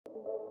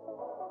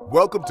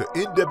Welcome to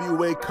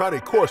NWA Cane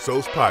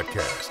Corso's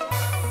podcast,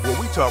 where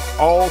we talk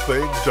all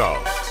things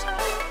dogs.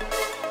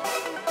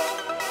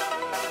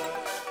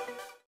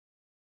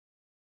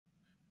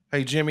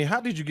 Hey, Jimmy,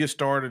 how did you get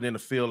started in the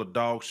field of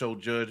dog show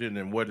judging,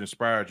 and what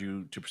inspired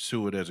you to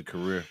pursue it as a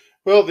career?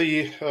 Well,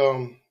 the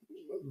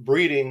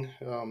breeding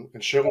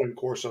and showing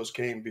Corsos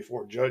came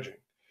before judging.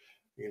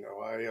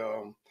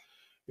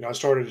 I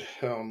started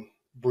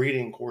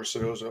breeding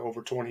Corsos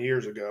over 20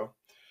 years ago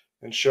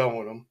and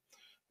showing them.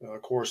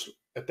 Of course,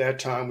 at that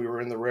time we were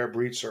in the rare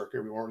breed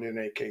circuit. We weren't in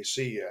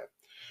AKC yet.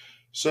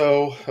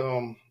 So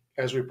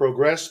as we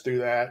progressed through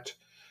that,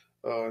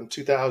 in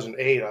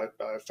 2008, I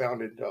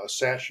founded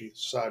SACI,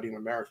 Society in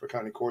America for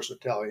Cane Corso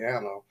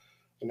Italiano,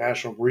 the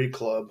National Breed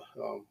Club,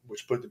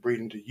 which put the breed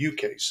into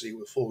UKC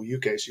with full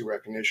UKC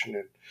recognition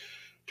in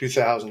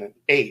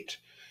 2008,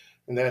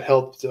 and that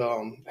helped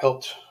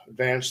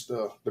advance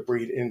the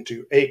breed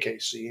into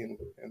AKC,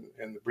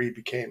 and the breed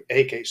became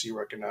AKC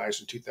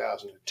recognized in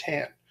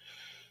 2010.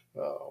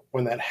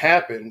 When that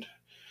happened,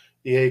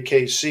 the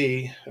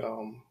AKC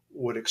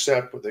would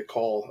accept what they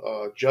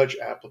call judge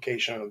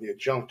application of the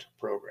adjunct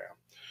program,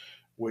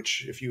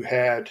 which if you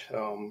had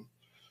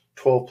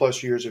 12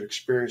 plus years of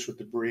experience with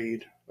the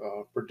breed,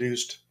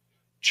 produced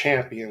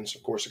champions.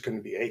 Of course, it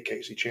couldn't be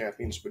AKC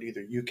champions, but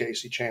either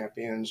UKC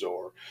champions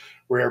or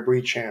rare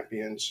breed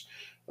champions,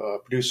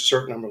 produced a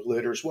certain number of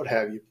litters, what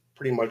have you,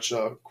 pretty much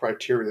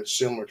criteria that's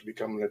similar to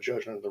becoming a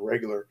judge under the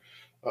regular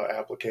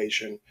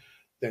application.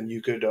 Then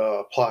you could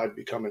apply to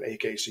become an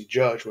AKC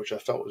judge, which I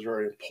felt was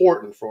very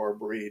important for our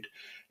breed.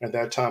 At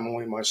that time,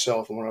 only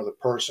myself and one other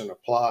person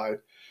applied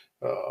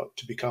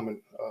to become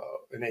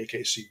an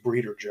AKC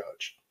breeder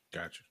judge.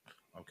 Gotcha.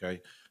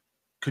 Okay.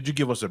 Could you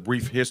give us a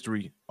brief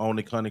history on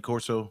the Cane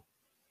Corso?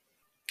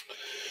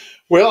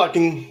 Well, I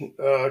can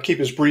keep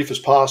as brief as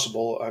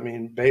possible. I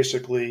mean,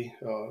 basically,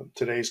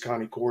 today's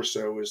Cane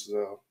Corso is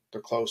the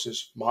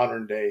closest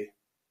modern day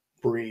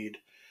breed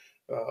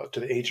to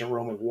the ancient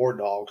Roman war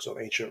dogs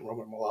or ancient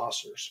Roman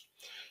Molossers.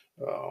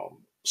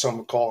 Some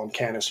would call them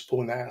Canis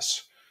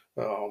Punas,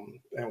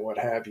 and what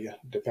have you,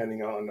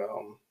 depending on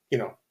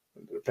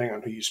depending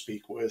on who you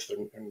speak with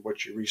and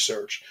what you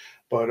research.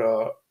 But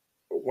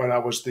when I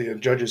was the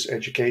judge's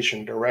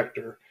education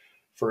director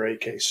for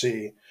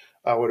AKC,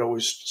 I would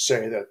always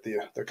say that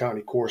the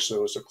Cane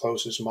Corso is the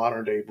closest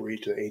modern day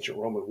breed to the ancient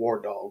Roman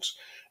war dogs,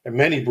 and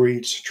many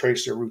breeds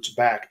trace their roots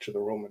back to the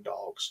Roman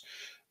dogs.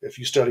 If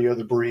you study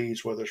other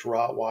breeds, whether it's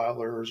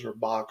Rottweilers or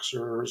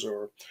Boxers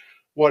or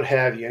what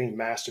have you, any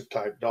Mastiff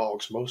type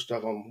dogs, most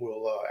of them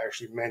will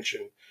actually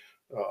mention,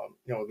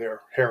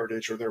 their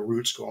heritage or their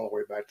roots go all the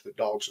way back to the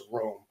dogs of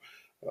Rome.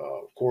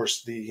 Of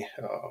course, the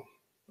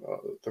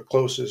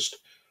closest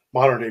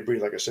modern day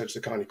breed, like I said, is the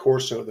Cane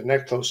Corso. The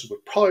next closest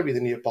would probably be the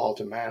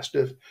Neapolitan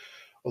Mastiff,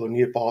 although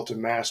Neapolitan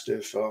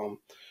Mastiff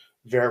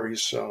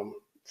varies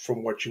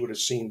from what you would have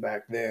seen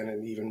back then,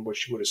 and even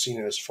what you would have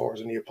seen as far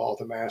as a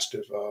Neapolitan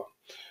Mastiff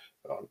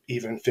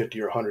even 50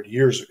 or 100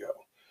 years ago.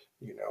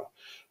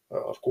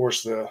 Of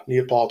course, the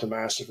Neapolitan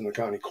Mastiff and the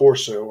Cane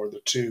Corso are the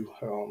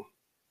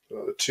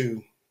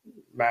two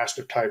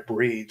Mastiff type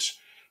breeds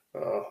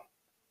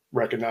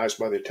recognized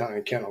by the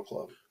Italian Kennel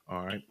Club.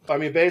 All right. I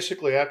mean,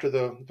 basically, after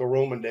the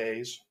Roman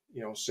days,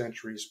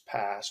 centuries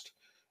passed,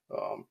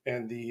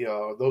 and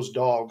those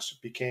dogs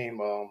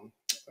became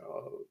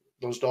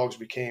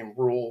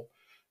rural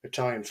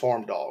Italian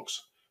farm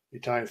dogs. The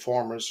Italian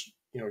farmers,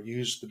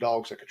 used the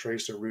dogs that could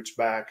trace their roots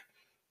back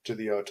to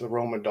the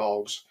Roman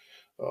dogs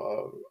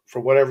for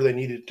whatever they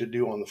needed to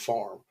do on the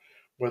farm,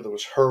 whether it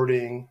was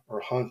herding or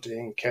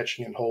hunting,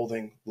 catching and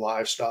holding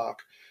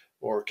livestock,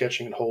 or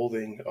catching and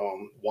holding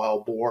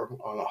wild boar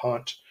on a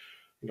hunt.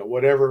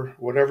 Whatever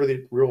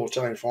the rural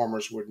Italian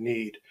farmers would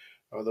need,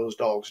 those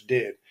dogs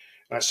did.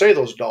 And I say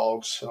those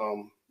dogs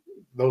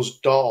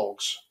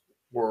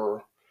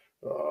were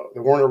they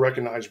weren't a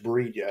recognized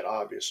breed yet,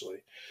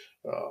 obviously,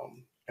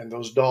 and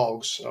those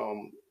dogs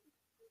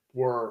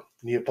were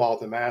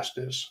Neapolitan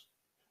Mastiffs,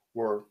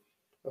 were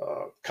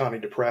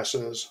Cane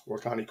Depressas, were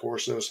Cane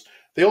Corsos.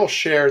 They all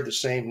shared the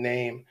same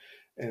name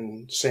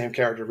and same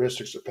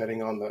characteristics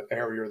depending on the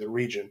area or the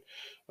region.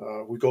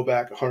 We go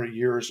back 100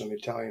 years in the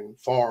Italian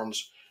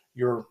farms,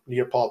 your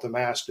Neapolitan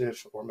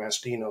Mastiff or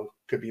Mastino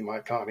could be my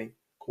Cane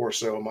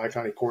Corso. My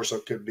Cane Corso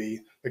could be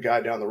the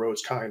guy down the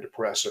road's Cane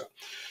Depressa.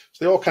 So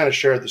they all kind of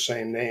shared the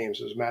same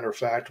names. As a matter of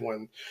fact,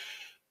 when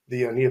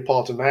the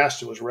Neapolitan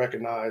Mastiff was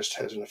recognized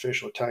as an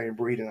official Italian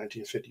breed in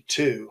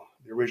 1952,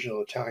 the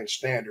original Italian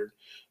standard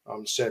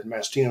said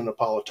Mastino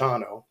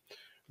Napolitano,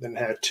 then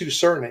had two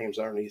surnames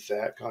underneath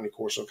that, Cane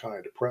Corso,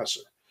 Cane Depressa.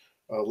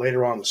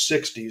 Later on in the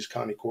 60s,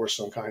 Cane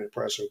Corso and Cane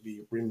Depressa would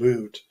be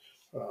removed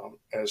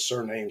as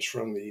surnames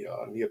from the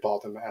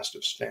Neapolitan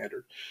Mastiff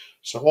standard.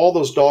 So all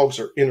those dogs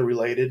are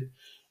interrelated.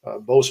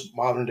 Both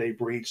modern day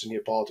breeds, the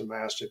Neapolitan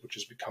Mastiff, which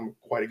has become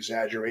quite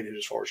exaggerated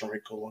as far as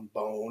wrinkle and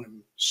bone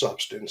and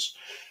substance,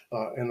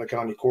 and the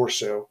Cane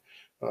Corso,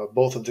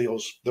 both of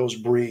those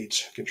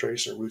breeds can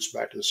trace their roots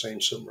back to the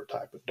same similar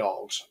type of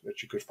dogs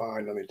that you could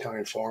find on the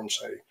Italian farm,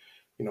 say,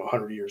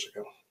 100 years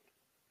ago.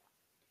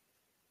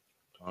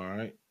 All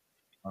right.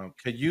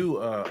 Can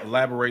you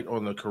elaborate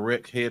on the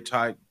correct head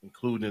type,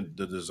 including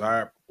the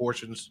desired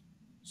proportions,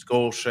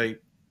 skull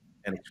shape,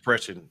 and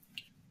expression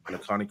in a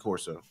Cane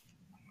Corso?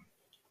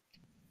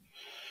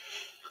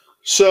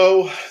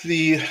 So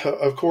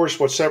of course,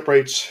 what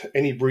separates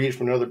any breed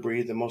from another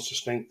breed, the most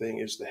distinct thing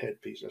is the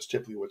headpiece. That's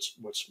typically what's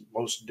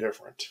most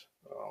different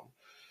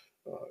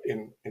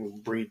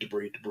in breed to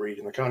breed to breed.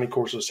 And the Cane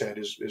Corso's head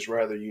is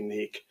rather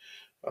unique.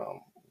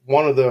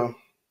 One of the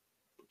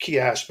key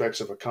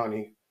aspects of a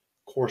Cane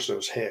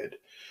Corso's head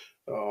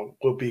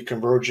will be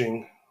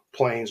converging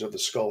planes of the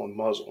skull and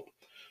muzzle.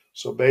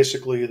 So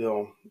basically,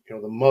 the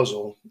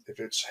muzzle, if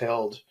it's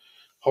held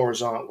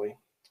horizontally,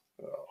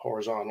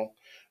 horizontal,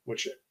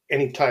 which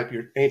anytime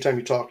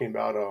you're talking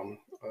about a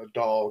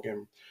dog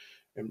and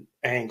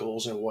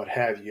angles and what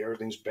have you,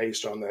 everything's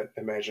based on that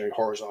imaginary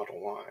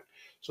horizontal line.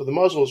 So the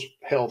muzzle is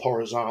held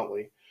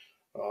horizontally.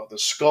 The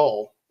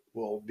skull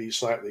will be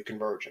slightly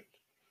convergent.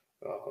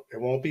 It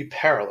won't be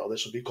parallel.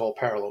 This will be called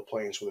parallel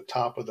planes, where the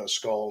top of the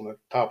skull and the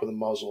top of the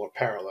muzzle are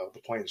parallel.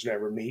 The planes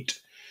never meet.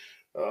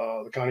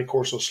 The Cane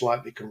Corso is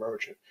slightly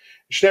convergent.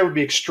 It should never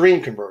be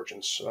extreme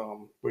convergence,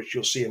 which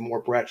you'll see in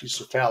more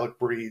brachycephalic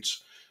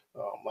breeds,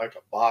 like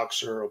a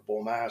boxer, a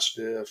bull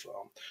mastiff,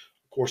 of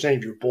course, any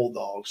of your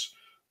bulldogs.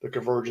 The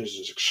convergence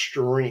is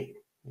extreme.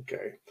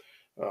 Okay,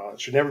 it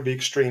should never be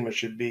extreme. It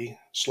should be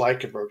slight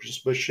convergence,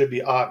 but it should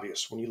be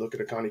obvious. When you look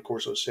at a Cane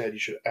Corso's head, you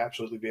should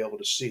absolutely be able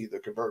to see the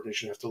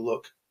convergence. You have to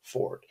look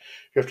for it.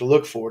 If you have to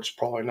look for it, it's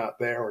probably not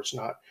there, or it's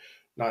not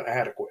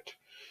adequate.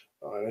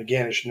 And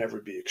again, it should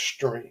never be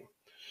extreme.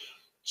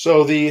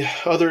 So the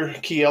other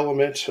key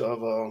element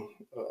of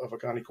a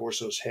Cane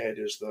Corso's head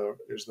is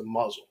the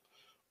muzzle.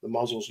 The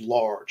muzzle's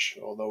large,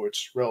 although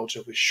it's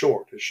relatively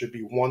short. It should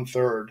be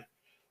 1/3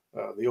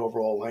 the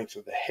overall length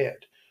of the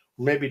head,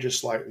 maybe just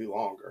slightly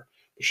longer.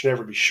 It should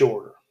never be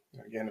shorter.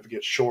 Again, if it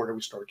gets shorter,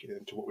 we start getting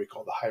into what we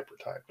call the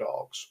hyper-type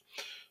dogs.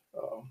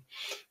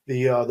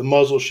 The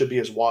muzzle should be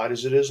as wide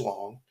as it is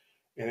long,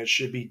 and it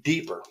should be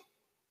deeper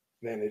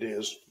than it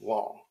is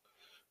long.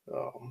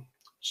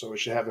 So it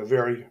should have a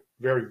very,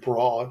 very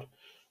broad,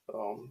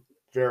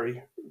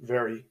 very,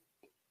 very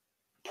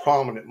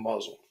prominent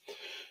muzzle.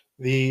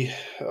 The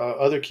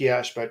other key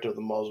aspect of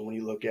the muzzle, when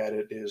you look at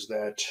it, is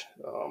that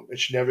it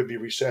should never be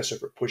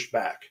recessive or pushed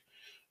back,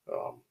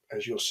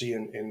 as you'll see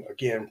in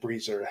again,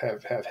 breeds that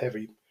have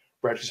heavy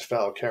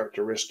brachycephalic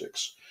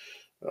characteristics.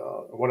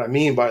 What I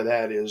mean by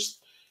that is,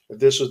 if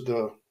this is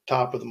the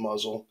top of the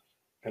muzzle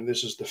and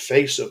this is the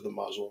face of the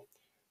muzzle,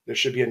 there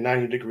should be a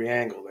 90-degree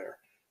angle there.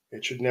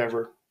 It should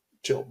never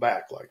tilt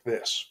back like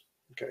this.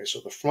 Okay, so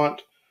the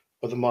front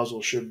of the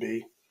muzzle should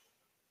be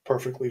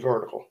perfectly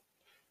vertical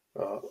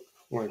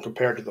when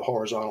compared to the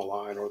horizontal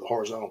line or the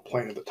horizontal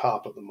plane of the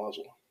top of the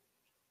muzzle.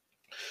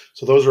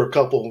 So those are a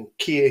couple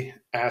key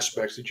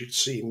aspects that you'd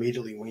see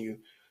immediately when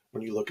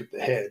you look at the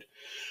head.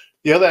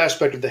 The other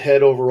aspect of the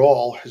head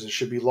overall is it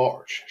should be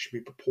large. It should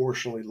be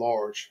proportionally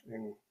large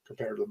in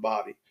compared to the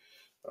body.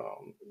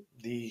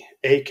 The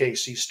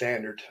AKC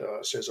standard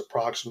says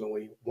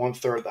approximately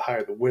 1/3 the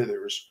height of the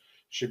withers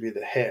should be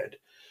the head.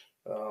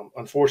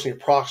 Unfortunately,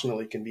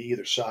 approximately can be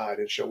either side.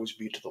 It should always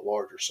be to the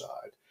larger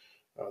side.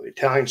 The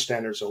Italian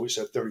standards always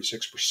said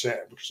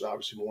 36%, which is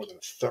obviously more than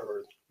a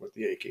third, what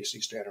the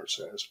AKC standard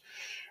says.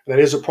 And that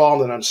is a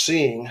problem that I'm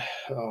seeing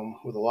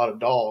with a lot of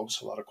dogs,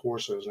 a lot of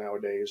Corsos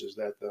nowadays, is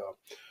that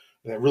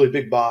they have really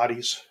big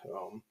bodies,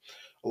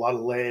 a lot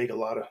of leg, a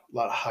lot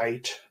of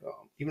height,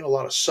 even a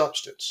lot of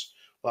substance,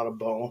 a lot of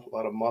bone, a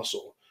lot of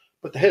muscle,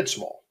 but the head's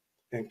small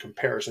in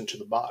comparison to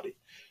the body.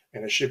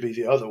 And it should be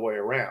the other way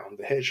around.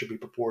 The head should be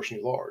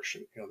proportionally large.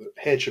 The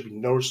head should be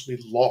noticeably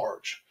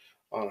large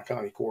on a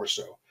Cane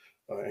Corso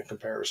in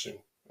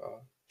comparison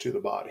to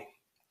the body.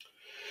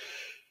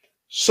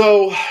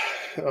 So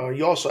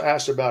you also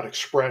asked about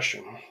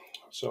expression.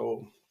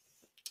 So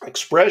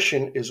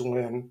expression is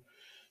when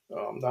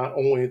not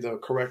only the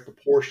correct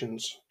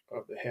proportions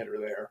of the head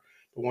are there,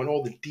 but when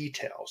all the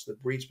details, the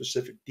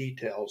breed-specific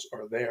details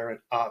are there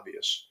and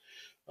obvious.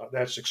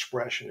 That's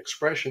expression.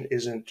 Expression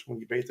isn't when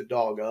you bait the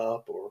dog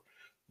up or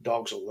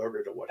dog's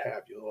alerted or what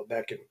have you.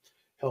 That can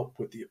help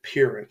with the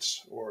appearance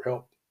or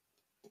help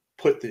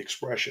put the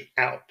expression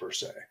out per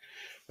se.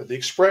 But the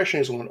expression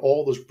is when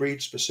all those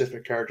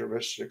breed-specific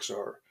characteristics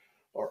are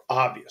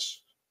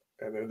obvious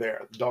and they're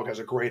there. The dog has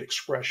a great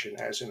expression,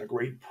 as in a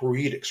great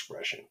breed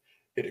expression.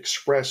 It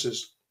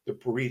expresses the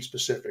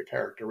breed-specific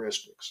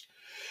characteristics.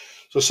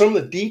 So some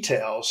of the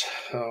details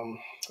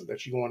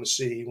that you want to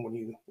see when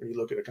you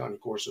look at a Cane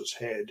Corso's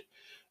head,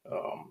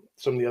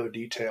 some of the other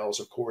details,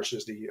 of course,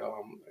 is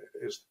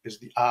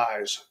the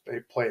eyes. They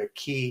play a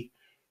key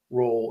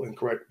role in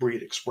correct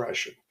breed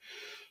expression.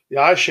 The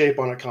eye shape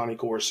on a Cane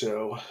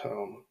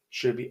Corso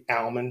should be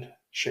almond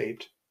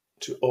shaped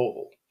to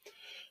oval.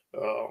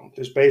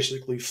 There's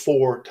basically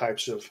 4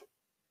 types of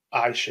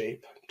eye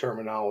shape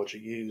terminology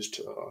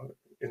used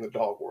in the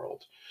dog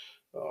world.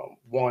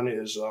 One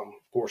is, of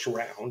course,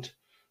 round,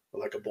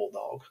 like a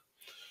bulldog.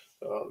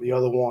 The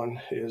other one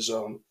is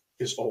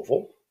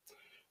oval.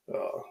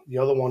 The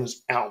other one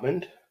is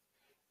almond,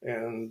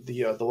 And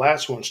the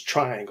last one's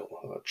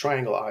triangle.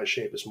 Triangle eye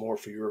shape is more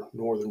for your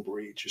northern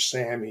breeds, your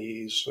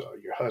Sammies,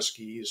 your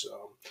Huskies,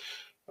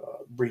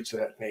 breeds of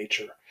that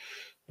nature.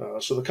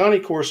 So the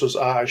Cane Corso's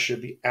eye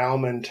should be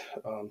almond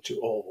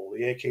to oval.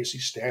 The AKC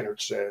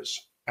standard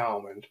says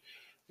almond.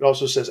 It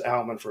also says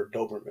almond for a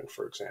Doberman,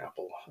 for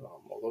example,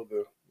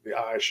 although the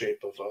eye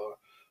shape of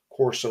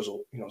Corso's,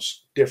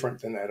 is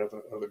different than that of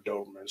a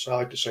Doberman. So I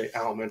like to say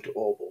almond to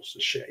oval is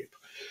the shape.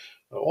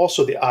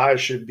 Also, the eyes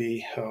should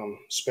be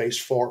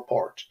spaced far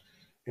apart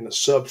in a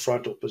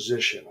subfrontal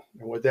position.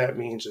 And what that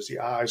means is the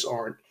eyes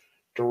aren't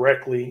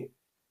directly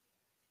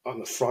on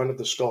the front of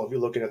the skull if you're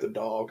looking at the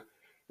dog,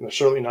 and they're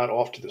certainly not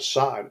off to the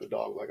side of the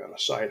dog like on a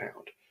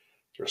sighthound.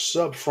 They're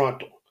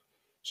subfrontal.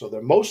 So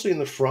they're mostly in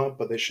the front,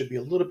 but they should be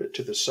a little bit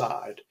to the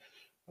side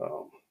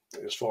um,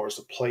 as far as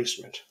the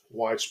placement,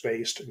 wide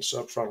spaced in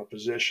subfrontal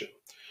position.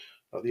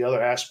 The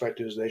other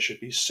aspect is they should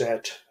be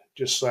set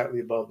just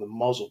slightly above the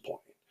muzzle point.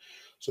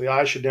 So the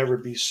eye should never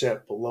be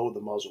set below the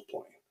muzzle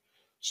plane.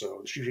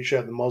 So you should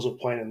have the muzzle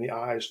plane and the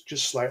eyes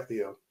just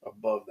slightly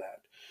above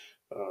that.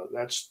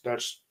 That's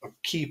a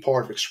key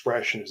part of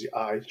expression is the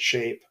eye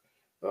shape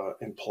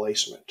and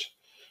placement.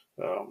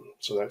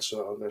 So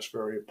that's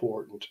very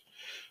important.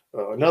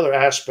 Another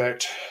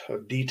aspect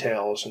of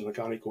details in the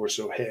Cane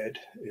Corso head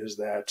is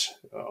that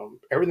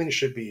everything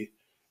should be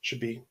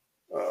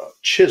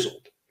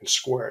chiseled and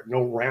squared,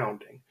 no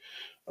rounding.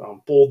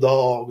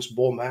 Bulldogs,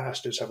 bull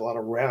mastiffs have a lot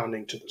of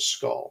rounding to the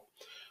skull.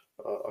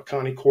 A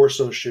Cane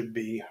Corso should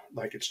be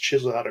like it's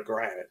chiseled out of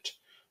granite.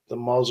 The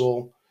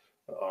muzzle,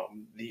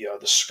 the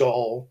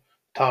skull,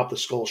 top of the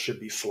skull should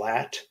be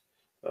flat,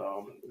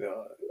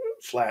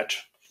 flat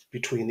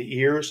between the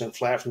ears and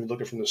flat from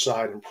looking from the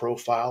side in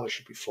profile. It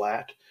should be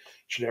flat.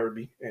 Should never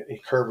be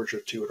any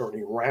curvature to it or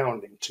any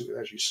rounding to it,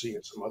 as you see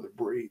in some other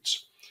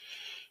breeds.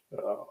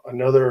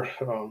 Another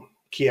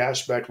key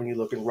aspect when you're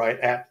looking right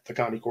at the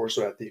Cane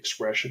Corso, at the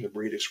expression, the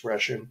breed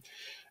expression,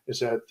 is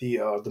that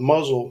the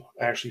muzzle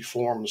actually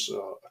forms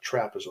a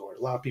trapezoid.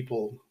 A lot of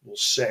people will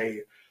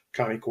say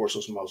Cane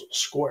Corso's muzzle is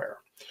square.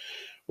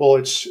 Well,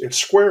 it's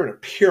square in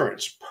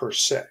appearance per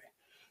se,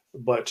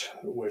 but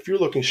if you're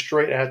looking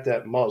straight at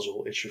that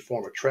muzzle, it should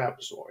form a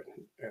trapezoid.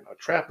 And a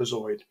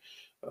trapezoid,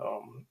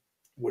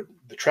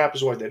 the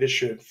trapezoid that it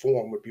should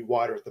form would be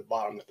wider at the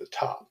bottom than at the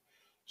top.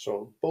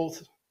 So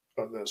both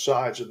of the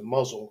sides of the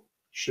muzzle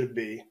should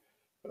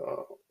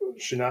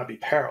not be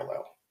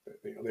parallel.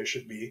 They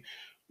should be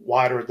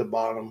wider at the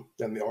bottom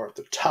than they are at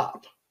the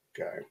top.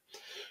 Okay,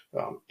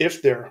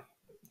 if they're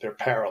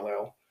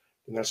parallel,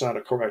 then that's not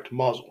a correct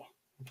muzzle.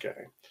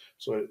 Okay,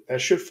 so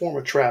that should form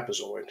a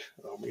trapezoid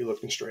when you're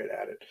looking straight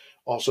at it.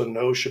 Also,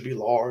 nose should be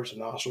large, the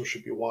nostrils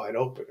should be wide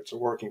open. It's a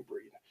working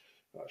breed.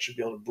 Should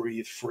be able to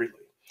breathe freely.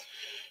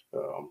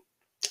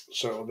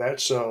 So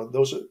that's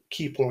those are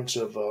key points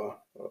of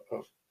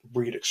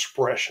breed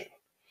expression.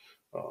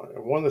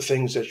 And one of the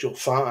things that you'll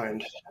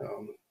find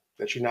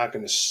that you're not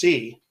going to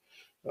see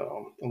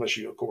unless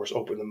you, of course,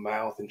 open the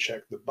mouth and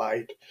check the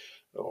bite,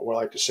 or I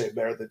like to say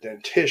better, the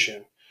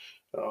dentition,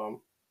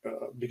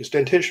 because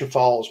dentition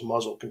follows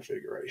muzzle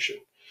configuration.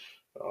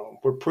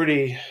 We're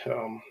pretty,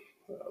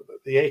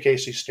 the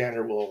AKC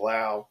standard will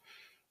allow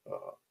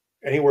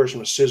anywhere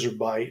from a scissor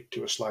bite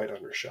to a slight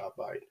undershot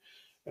bite.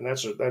 And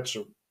that's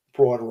a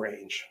broad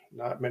range.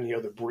 Not many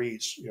other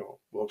breeds,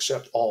 will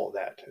accept all of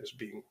that as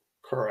being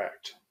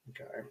correct.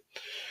 Okay.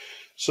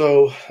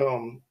 So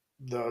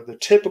the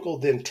typical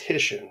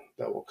dentition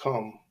that will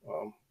come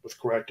with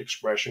correct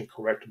expression,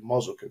 correct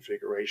muzzle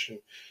configuration,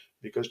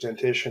 because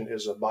dentition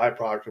is a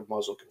byproduct of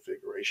muzzle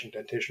configuration.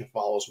 Dentition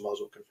follows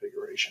muzzle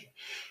configuration.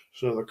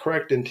 So the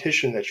correct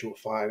dentition that you will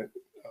find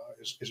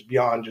is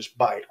beyond just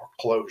bite or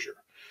closure.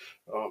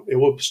 It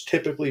will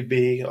typically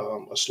be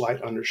a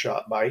slight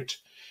undershot bite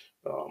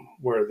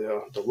where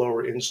the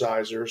lower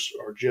incisors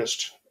are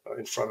just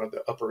in front of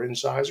the upper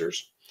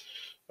incisors.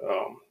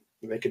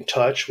 They can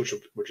touch, which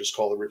is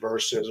called a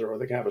reverse scissor, or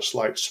they can have a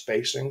slight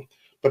spacing.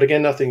 But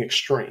again, nothing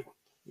extreme.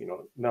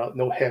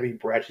 No heavy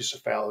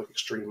brachycephalic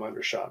extreme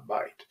undershot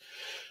bite.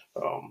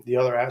 The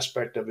other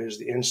aspect of it is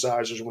the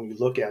incisors. When you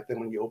look at them,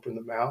 when you open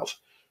the mouth,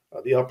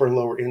 the upper and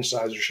lower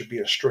incisors should be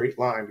in a straight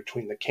line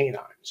between the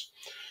canines.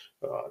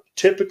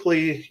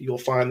 Typically, you'll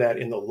find that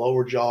in the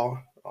lower jaw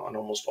on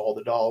almost all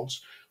the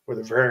dogs. Where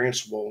the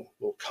variance will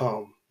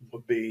come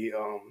would be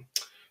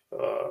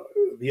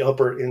the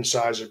upper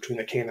incisor between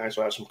the canines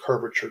will have some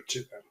curvature to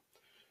them.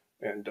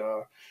 And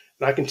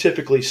I can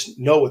typically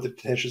know what the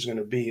dentition is going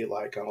to be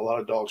like on a lot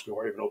of dogs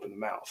before I even open the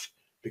mouth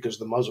because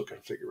of the muzzle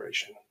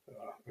configuration.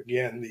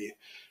 Again, the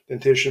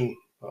dentition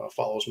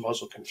follows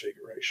muzzle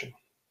configuration.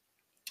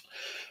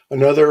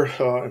 Another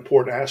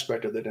important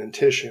aspect of the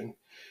dentition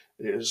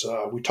is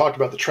we talked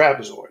about the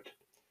trapezoid.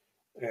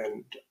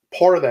 And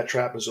part of that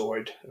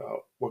trapezoid,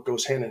 what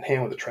goes hand in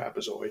hand with the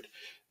trapezoid,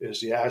 is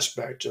the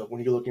aspect of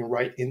when you're looking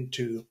right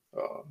into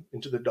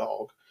the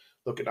dog,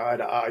 looking eye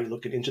to eye,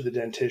 looking into the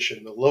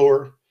dentition. The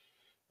lower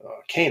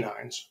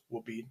canines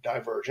will be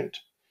divergent,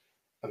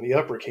 and the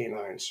upper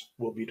canines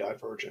will be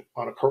divergent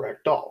on a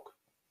correct dog,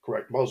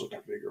 correct muzzle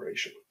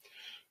configuration.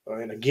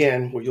 And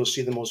again, where you'll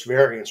see the most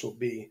variance will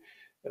be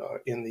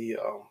in the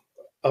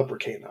upper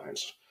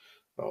canines.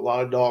 A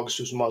lot of dogs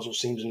whose muzzle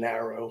seems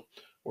narrow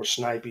or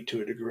snipey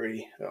to a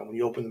degree, when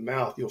you open the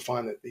mouth, you'll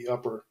find that the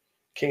upper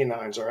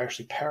canines are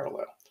actually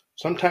parallel.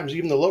 Sometimes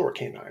even the lower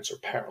canines are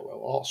parallel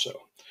also.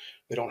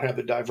 They don't have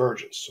the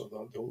divergence.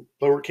 So the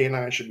lower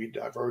canines should be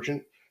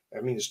divergent.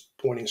 That means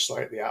pointing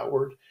slightly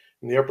outward.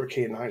 And the upper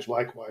canines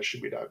likewise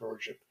should be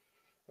divergent,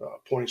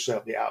 pointing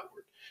slightly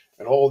outward.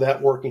 And all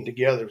that working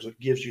together is what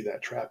gives you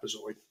that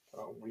trapezoid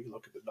when you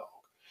look at the dog.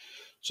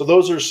 So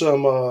those are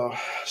some of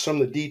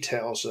the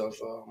details of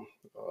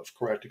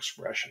correct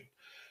expression.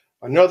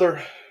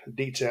 Another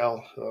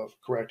detail of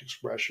correct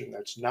expression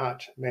that's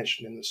not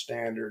mentioned in the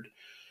standard,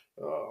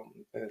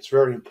 and it's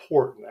very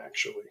important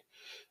actually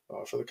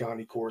for the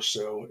Cane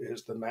Corso,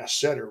 is the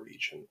masseter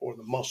region, or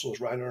the muscles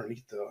right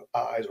underneath the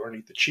eyes or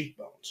underneath the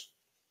cheekbones.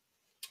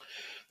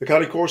 The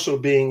Cane Corso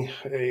being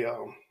a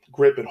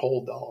grip and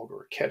hold dog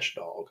or a catch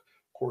dog,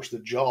 of course the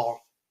jaw,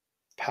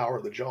 power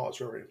of the jaw is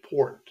very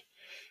important.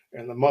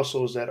 And the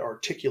muscles that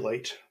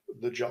articulate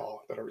the jaw,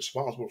 that are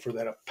responsible for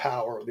that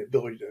power, or the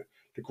ability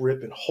to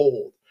grip and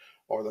hold,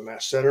 are the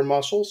masseter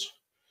muscles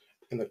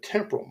and the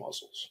temporal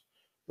muscles.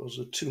 Those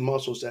are the two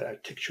muscles that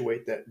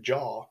articulate that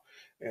jaw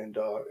and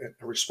are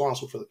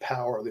responsible for the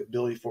power, or the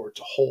ability for it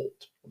to hold,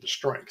 the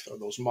strength of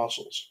those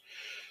muscles.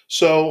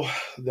 So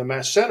the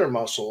masseter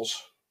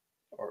muscles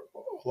are,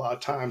 a lot of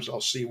times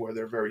I'll see where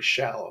they're very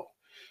shallow.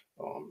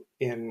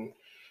 In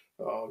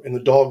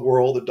the dog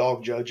world, the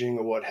dog judging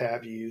or what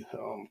have you,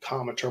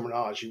 common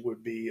terminology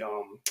would be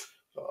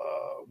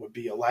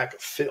a lack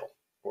of fill,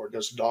 or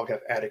does the dog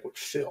have adequate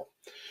fill?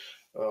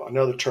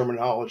 Another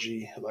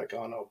terminology, like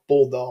on a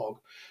bulldog,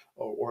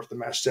 or if the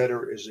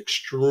masseter is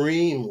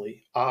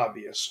extremely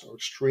obvious or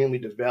extremely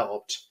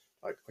developed,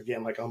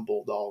 like on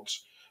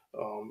bulldogs,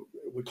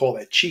 we call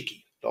that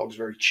cheeky. Dog's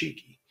very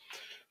cheeky.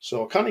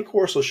 So a Cane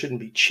Corso shouldn't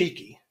be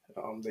cheeky.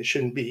 They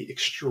shouldn't be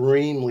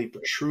extremely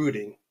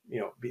protruding,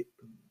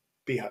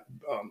 be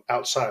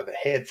outside of the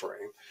head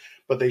frame,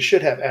 but they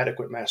should have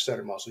adequate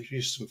masseter muscles.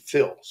 Use some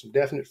fill, some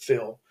definite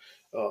fill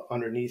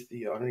underneath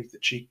the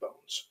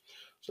cheekbones.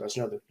 So that's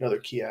another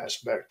key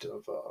aspect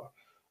of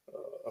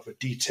a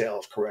detail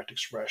of correct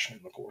expression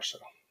in the Corso.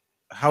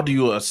 How do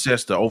you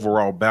assess the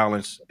overall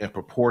balance and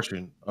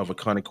proportion of a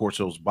Cane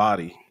Corso's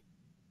body,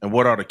 and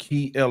what are the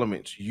key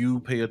elements you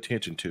pay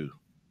attention to?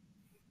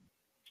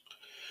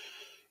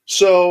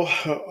 So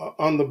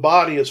on the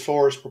body, as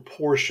far as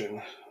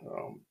proportion,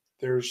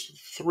 there's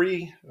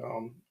three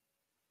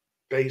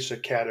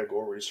basic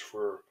categories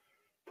for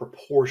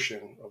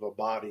proportion of a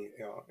body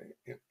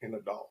in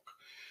a dog.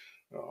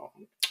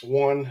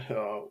 One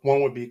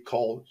would be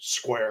called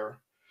square,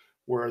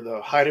 where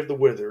the height of the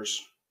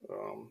withers,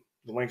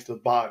 the length of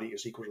the body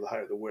is equal to the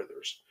height of the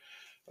withers.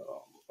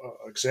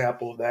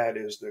 Example of that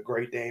is the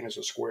Great Dane is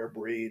a square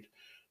breed,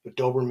 the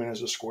Doberman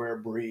is a square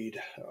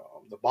breed,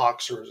 the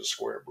Boxer is a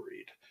square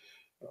breed.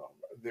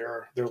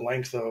 Their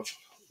length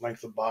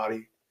of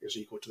body is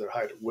equal to their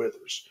height of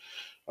withers.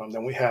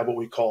 Then we have what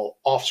we call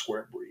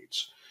off-square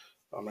breeds.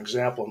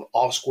 Example, an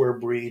off-square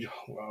breed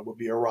would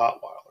be a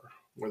Rottweiler,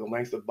 where the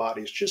length of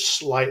body is just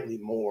slightly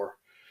more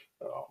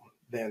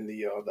than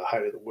the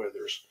height of the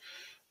withers.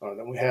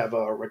 Then we have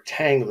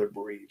rectangular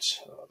breeds.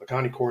 The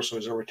Cane Corso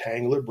is a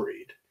rectangular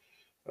breed.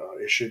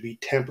 It should be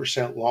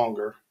 10%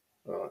 longer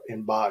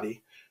in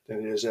body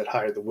than it is at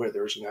height of the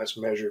withers, and that's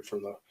measured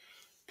from the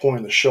point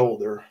of the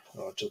shoulder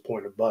to the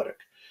point of buttock.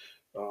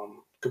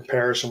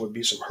 Comparison would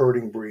be some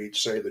herding breeds,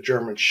 say the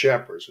German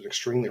Shepherd is an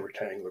extremely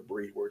rectangular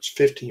breed where it's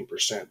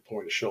 15%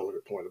 point of shoulder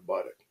to point of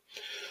buttock.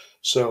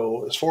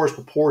 So as far as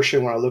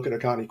proportion, when I look at a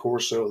Cane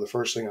Corso, the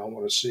first thing I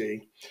want to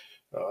see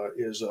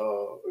is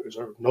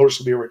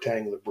noticeably a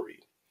rectangular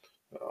breed.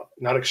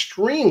 Not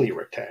extremely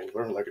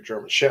rectangular like a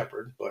German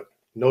Shepherd, but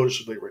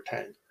noticeably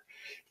rectangular.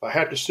 If I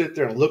have to sit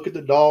there and look at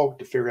the dog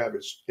to figure out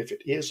if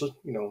it is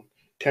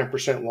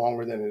 10%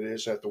 longer than it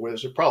is at the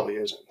withers, it probably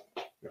isn't.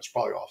 It's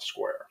probably off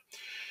square.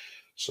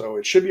 So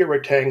it should be a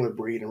rectangular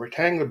breed, and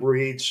rectangular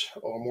breeds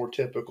are more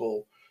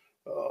typical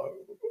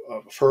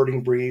of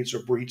herding breeds,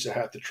 or breeds that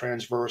have to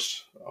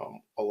transverse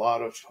a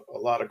lot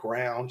of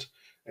ground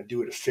and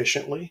do it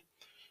efficiently.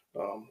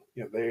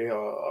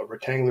 A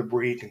rectangular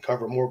breed can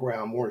cover more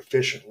ground more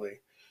efficiently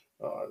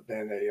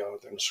than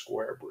a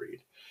square breed.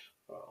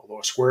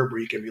 Although a square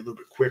breed can be a little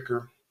bit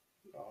quicker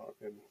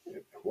and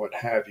what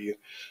have you,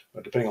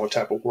 depending on what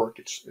type of work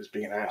it's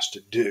being asked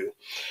to do.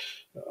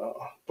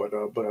 But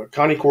a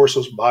Cane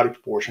Corso's body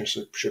proportions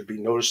should be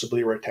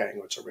noticeably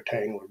rectangular. It's a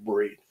rectangular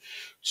breed.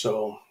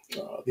 So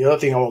the other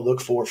thing I want to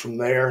look for from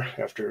there,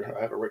 after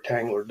I have a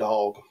rectangular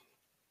dog,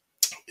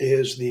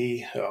 is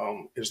the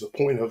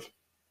point of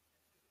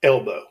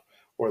elbow,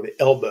 or the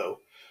elbow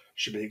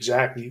should be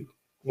exactly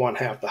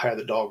 1/2 the height of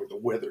the dog of the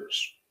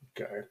withers.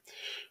 Okay.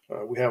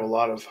 We have a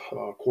lot of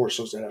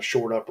Corsos that have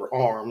short upper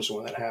arms.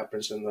 When that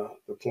happens, then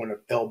the point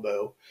of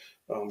elbow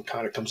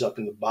kind of comes up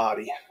in the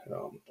body.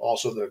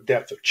 Also, the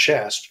depth of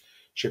chest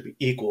should be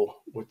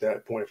equal with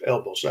that point of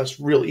elbow. So that's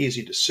real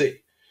easy to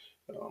see.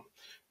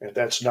 And if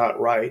that's not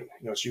right,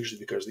 it's usually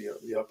because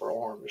the upper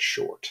arm is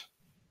short.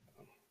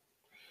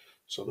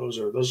 So those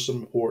are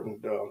some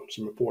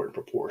important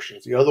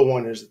proportions. The other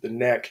one is that the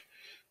neck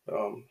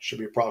should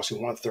be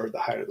approximately 1/3 the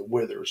height of the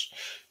withers.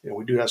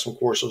 We do have some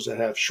Corsos that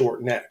have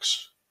short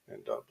necks,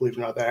 and believe it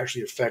or not, that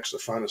actually affects the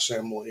front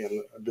assembly and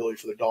the ability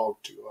for the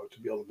dog to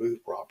be able to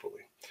move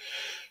properly.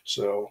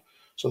 So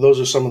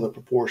those are some of the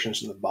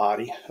proportions in the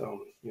body,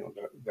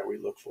 that we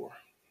look for.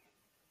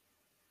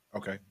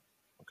 Okay.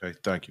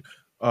 Thank you.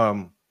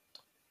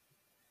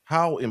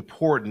 How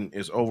important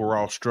is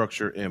overall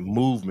structure and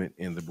movement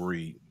in the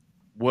breed?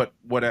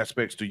 What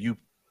aspects do you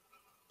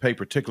pay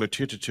particular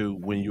attention to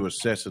when you're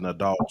assessing a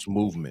dog's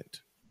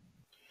movement?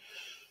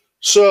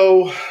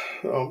 So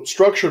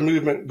structure and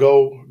movement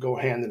go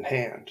hand in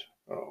hand.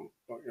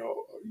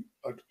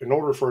 In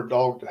order for a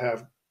dog to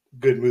have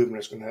good movement,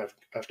 it's going to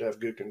have to have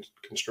good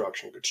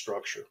construction, good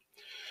structure.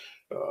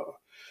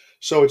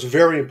 So it's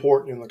very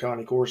important in the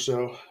Cane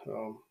Corso.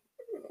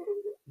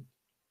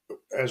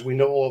 As we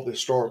know, all of the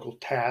historical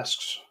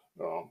tasks,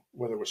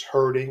 whether it was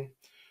herding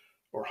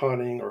or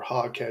hunting or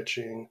hog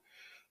catching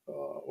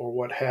or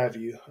what have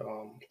you,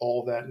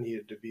 all of that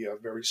needed to be a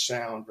very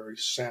sound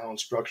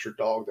structured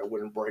dog that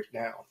wouldn't break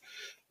down.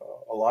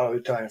 A lot of the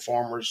Italian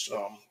farmers,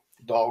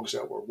 dogs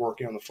that were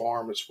working on the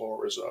farm as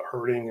far as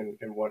herding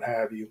and what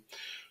have you,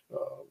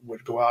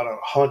 would go out on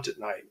a hunt at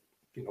night,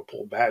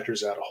 pull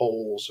badgers out of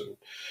holes and,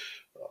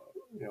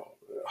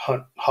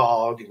 hunt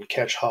hog and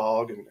catch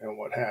hog and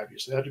what have you.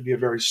 So it had to be a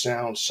very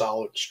sound,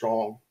 solid,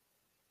 strong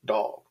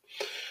dog.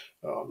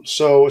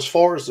 So as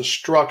far as the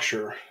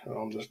structure,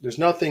 there's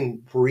nothing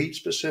breed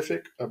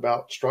specific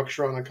about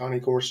structure on a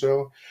Cane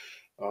Corso.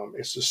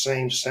 It's the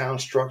same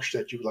sound structure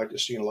that you would like to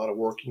see in a lot of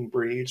working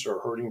breeds or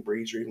herding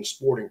breeds or even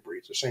sporting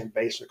breeds. The same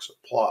basics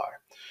apply.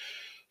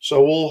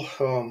 So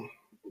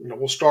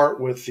we'll start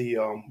with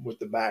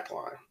the back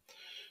line.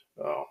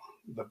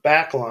 The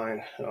back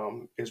line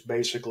is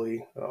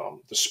basically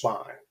the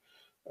spine.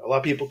 A lot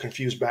of people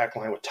confuse back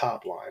line with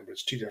top line, but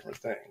it's two different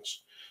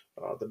things.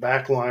 The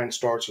back line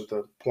starts at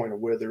the point of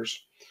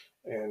withers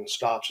and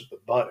stops at the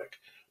buttock.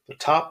 The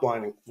top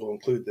line will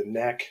include the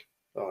neck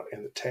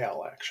and the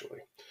tail, actually.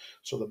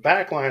 So the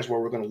back line is where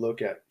we're going to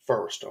look at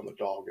first on the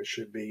dog. It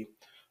should be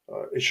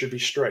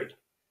straight.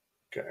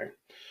 Okay.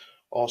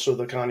 Also,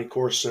 the Cane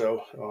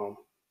Corso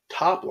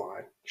top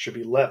line should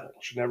be level.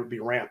 Should never be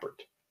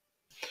rampant.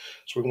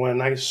 So we want a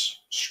nice,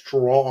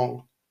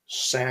 strong,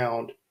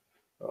 sound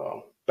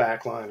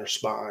back line or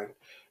spine,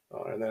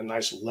 and then a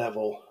nice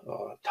level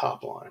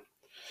top line.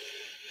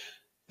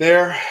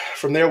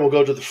 From there, we'll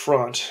go to the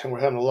front, and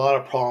we're having a lot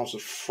of problems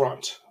with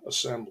front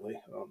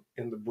assembly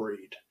in the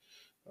breed.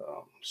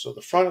 So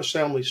the front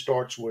assembly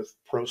starts with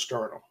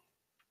prosternum.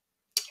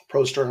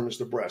 Prosternum is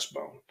the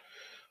breastbone.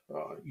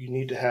 You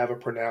need to have a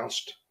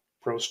pronounced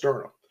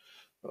prosternum.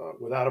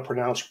 Without a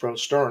pronounced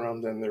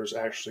prosternum, then there's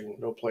actually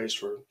no place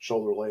for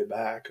shoulder lay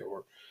back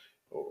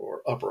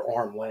or upper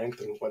arm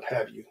length and what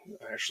have you.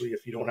 Actually,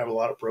 if you don't have a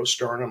lot of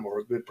prosternum or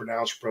a good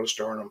pronounced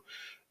prosternum,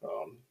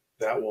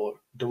 that will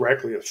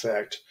directly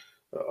affect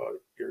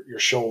your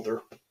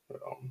shoulder.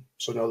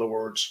 So in other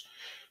words,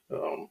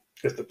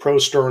 if the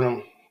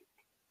prosternum,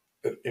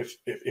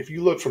 if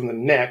you look from the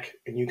neck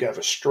and you have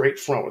a straight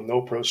front with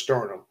no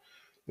prosternum,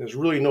 there's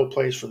really no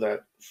place for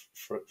that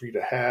for you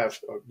to have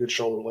a good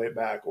shoulder lay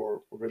back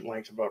or a good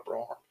length of upper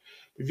arm.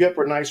 If you have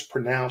a nice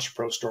pronounced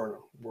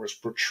prosternum where it's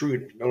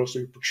protruding,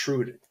 noticeably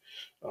protruding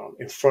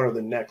in front of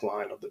the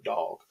neckline of the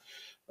dog,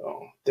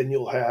 then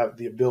you'll have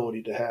the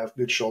ability to have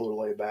good shoulder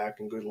lay back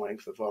and good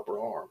length of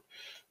upper arm.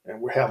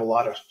 And we have a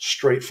lot of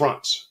straight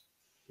fronts,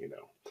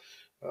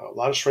 a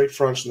lot of straight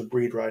fronts in the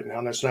breed right now,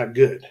 and that's not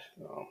good.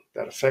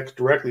 That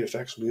directly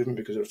affects movement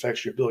because it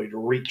affects your ability to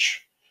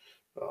reach.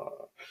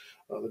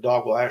 The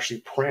dog will actually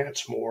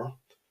prance more,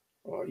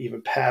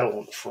 even paddle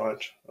in the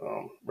front,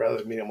 rather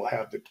than being able to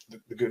have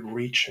the good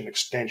reach and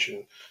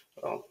extension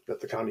that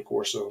the Cane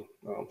Corso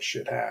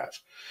should have.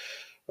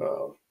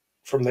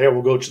 From there,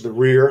 we'll go to the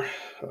rear.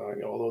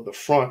 Although the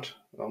front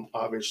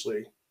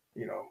obviously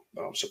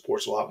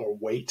supports a lot more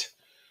weight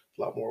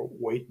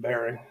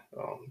bearing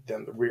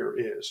than the rear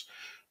is.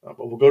 But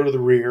we'll go to the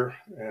rear,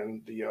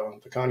 and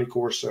the Cane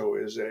Corso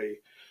is a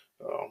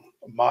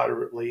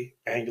moderately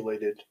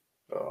angulated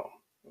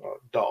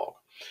dog.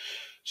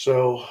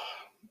 So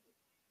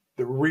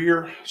the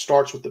rear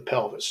starts with the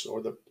pelvis,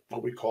 or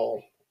what we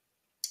call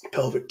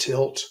pelvic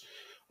tilt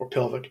or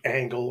pelvic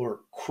angle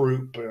or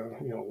croup.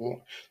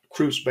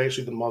 Croup's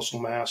basically the muscle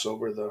mass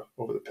over the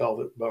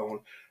pelvic bone.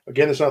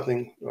 Again, there's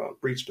nothing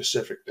breed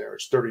specific there.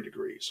 It's 30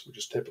 degrees, which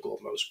is typical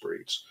of most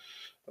breeds.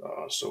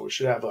 So it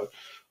should have a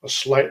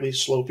slightly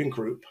sloping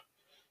croup.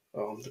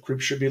 The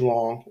croup should be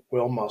long,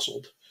 well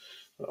muscled.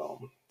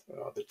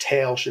 The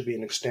tail should be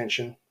an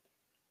extension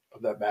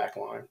of that back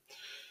line.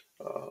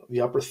 The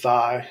upper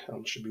thigh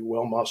should be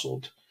well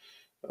muscled,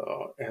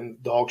 and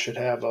the dog should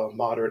have a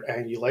moderate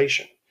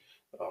angulation.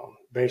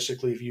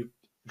 Basically, if you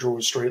drew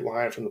a straight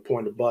line from the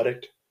point of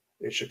buttock,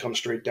 it should come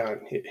straight down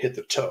and hit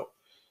the toe.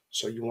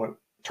 So you want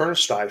turn of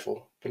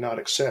stifle, but not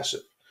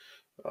excessive.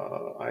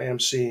 I am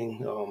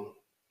seeing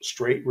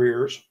straight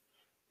rears,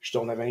 which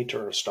don't have any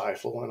turn or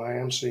stifle, and I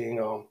am seeing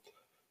a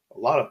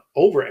lot of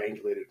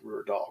over-angulated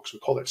rear dogs. We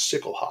call that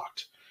sickle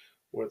hocked,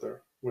 where the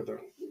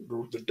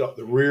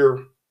rear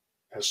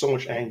has so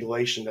much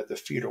angulation that the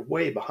feet are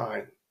way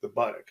behind the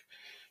buttock,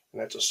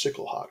 and that's a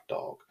sickle hock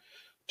dog.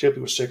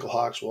 Typically, with sickle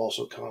hocks will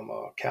also come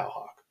cow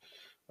hock,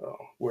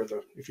 where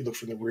if you look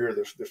from the rear,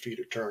 the feet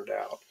are turned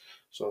out.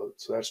 So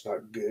that's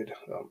not good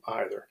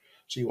either.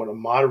 So you want a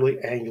moderately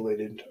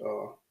angulated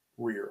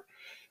rear.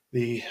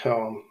 The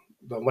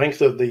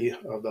length of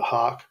the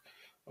hock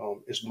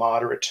is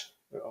moderate.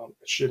 It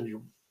shouldn't be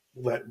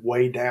let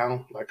way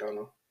down like on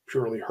a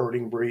purely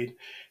herding breed,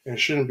 and it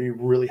shouldn't be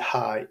really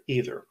high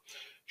either. It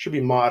should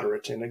be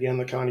moderate. And again,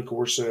 the Cane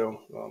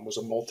Corso was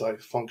a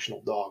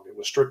multifunctional dog. It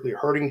was strictly a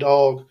herding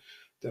dog.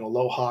 Then a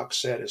low hock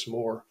set is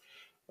more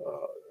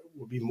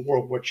would be more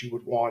of what you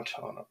would want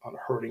on a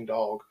herding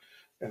dog,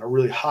 and a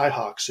really high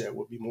hock set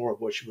would be more of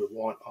what you would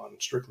want on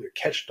strictly a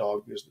catch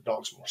dog because the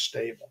dog's more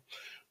stable.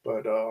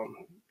 But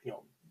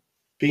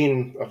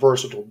being a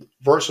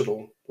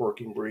versatile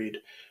working breed,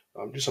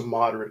 just a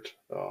moderate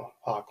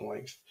hock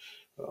length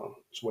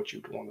is what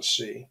you'd want to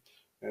see,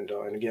 and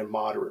again,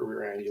 moderate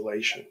rear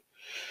angulation.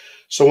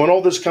 So when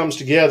all this comes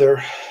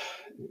together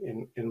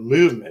in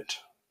movement,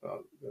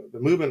 the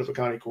movement of a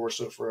Cane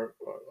Corso for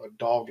a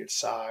dog its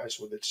size,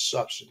 with its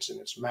substance and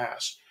its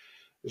mass,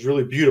 is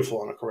really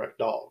beautiful on a correct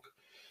dog.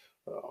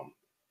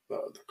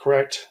 The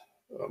correct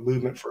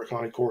movement for a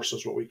Cane Corso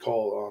is what we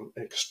call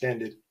an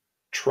extended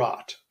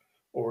trot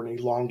or an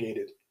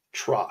elongated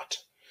trot.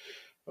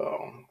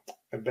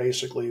 And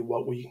basically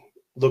what we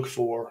look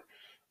for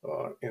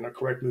in a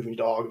correct moving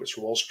dog, if it's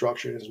well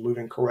structured and is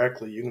moving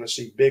correctly, you're going to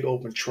see big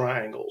open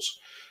triangles.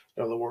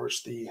 In other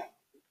words, you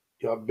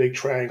have a big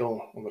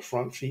triangle on the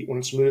front feet when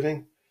it's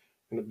moving,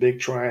 and a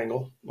big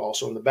triangle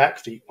also in the back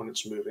feet when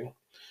it's moving.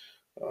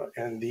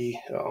 And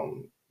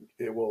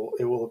it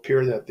will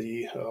appear that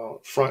the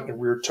front and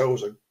rear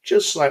toes are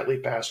just slightly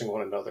passing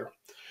one another.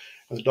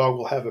 And the dog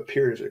will have a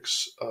period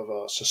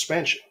of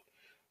suspension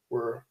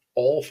where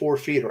all 4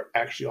 feet are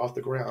actually off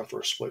the ground for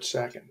a split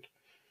second.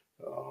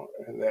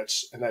 And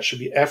that should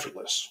be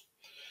effortless.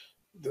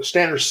 The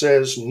standard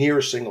says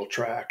near single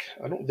track.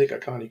 I don't think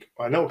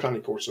I know a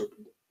Cane Corso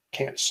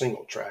can't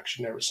single track.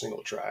 She never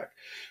single track.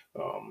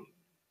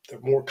 The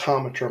more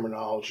common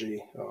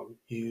terminology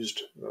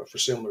used for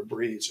similar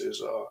breeds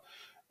is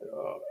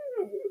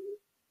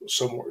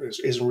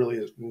isn't really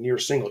a near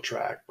single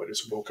track, but it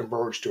will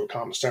converge to a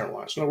common center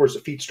line. So in other words,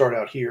 the feet start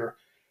out here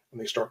and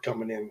they start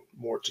coming in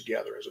more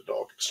together as a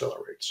dog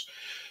accelerates.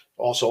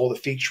 Also, all the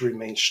feet should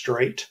remain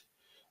straight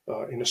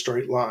in a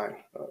straight line.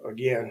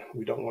 Again,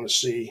 we don't want to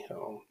see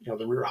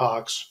the rear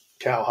hocks,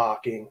 cow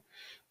hocking,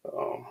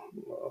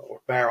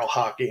 or barrel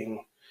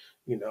hocking.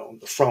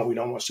 The front, we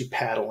don't want to see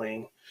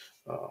paddling.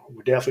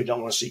 We definitely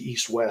don't want to see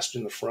east-west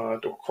in the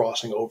front or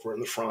crossing over in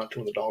the front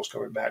when the dog's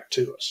coming back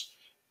to us.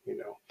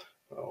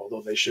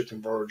 Although they should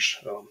converge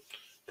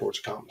towards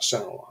a common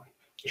center line.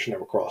 They should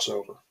never cross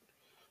over.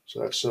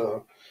 So that's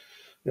the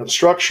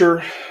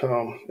structure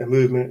and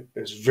movement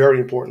is very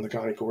important in the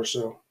Cane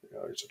Corso.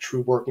 It's a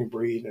true working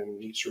breed and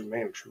needs to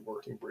remain a true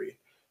working breed.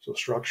 So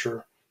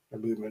structure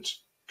and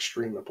movement's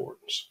extreme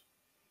importance.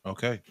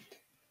 Okay.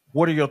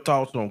 What are your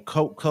thoughts on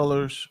coat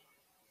colors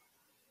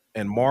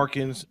and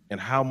markings, and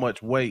how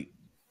much weight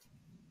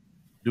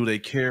do they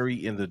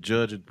carry in the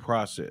judging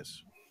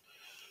process?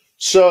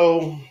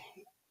 So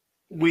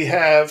we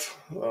have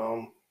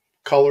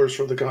colors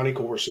for the Cane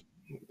Corso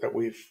that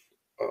we've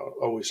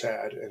always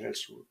had, and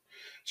it's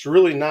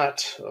really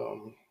not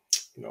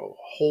a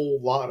whole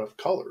lot of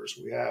colors.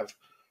 We have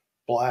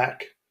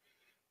black,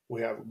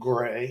 we have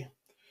gray,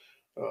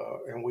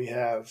 and we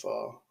have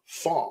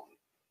fawn.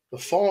 The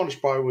fawn is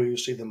probably where you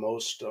see the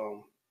most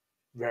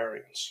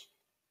variance.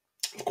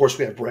 Of course,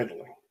 we have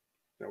brindling.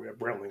 We have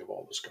brindling of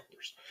all those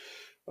colors.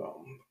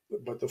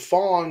 But the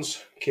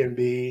fawns can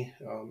be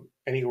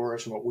anywhere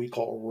from what we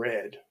call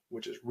red,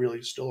 which is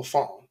really still a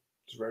fawn.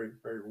 It's a very,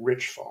 very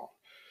rich fawn.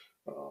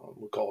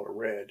 We call it a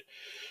red.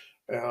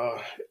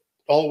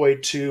 All the way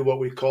to what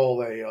we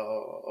call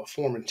a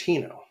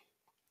Formentino.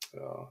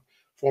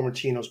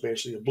 Formentino is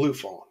basically a blue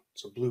fawn.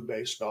 It's a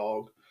blue-based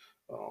dog,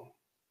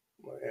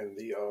 and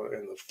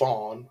the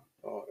fawn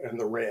and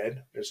the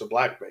red is a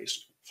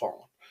black-based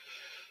fawn.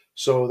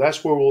 So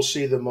that's where we'll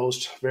see the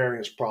most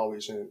variance probably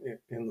is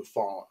in the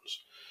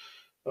fawns.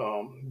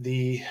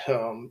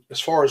 As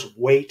far as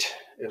weight,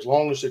 as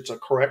long as it's a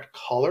correct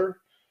color,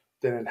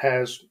 then it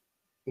has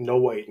no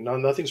weight.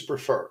 Nothing's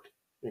preferred.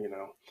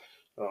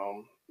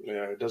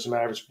 It doesn't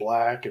matter if it's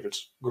black, if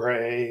it's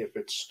gray, if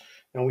it's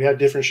we had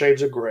different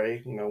shades of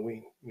gray.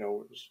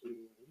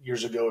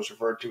 Years ago it was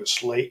referred to as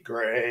slate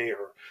gray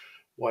or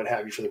what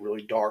have you for the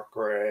really dark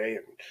gray,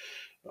 and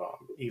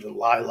even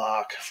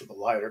lilac for the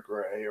lighter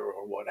gray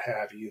or what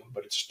have you.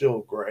 But it's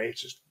still gray.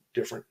 It's just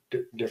different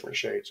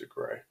shades of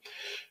gray.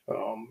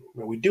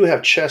 We do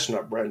have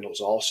chestnut brindles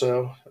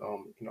also.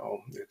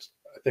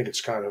 I think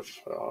it's kind of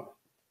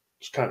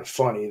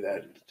funny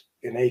that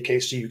in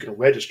AKC you can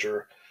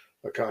register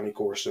a Cane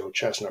Corso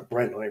chestnut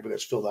brindle. Anybody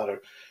that's filled out a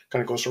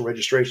Cane Corso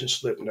registration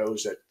slip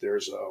knows that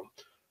there's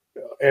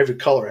every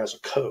color has a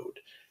code,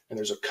 and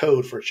there's a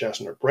code for a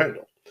chestnut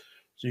brindle.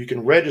 So you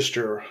can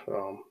register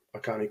a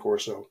Cane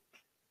Corso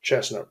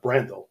chestnut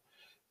brindle,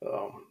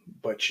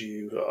 but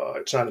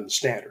it's not in the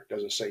standard. It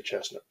doesn't say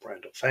chestnut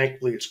brindle.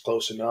 Thankfully, it's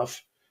close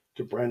enough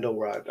to brindle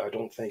where I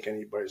don't think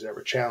anybody's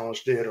ever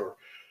challenged it or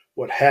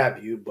what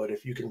have you. But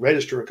if you can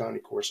register a Cane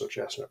Corso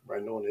chestnut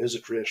brindle and it is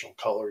a traditional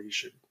color, you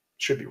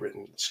should be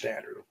written in the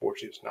standard.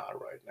 Unfortunately, it's not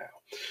right now.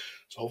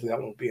 So hopefully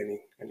that won't be any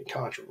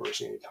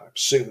controversy anytime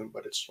soon,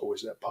 but it's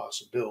always that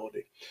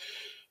possibility.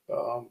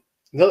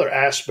 Another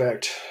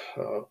aspect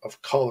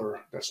of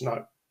color that's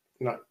not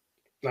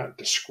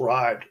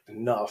described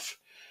enough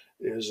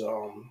is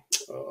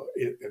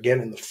again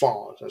in the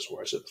fawns. That's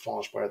where I said the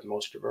fawns probably have the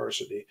most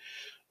diversity.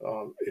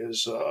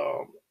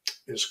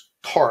 Is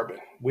carbon.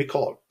 We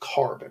call it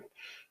carbon.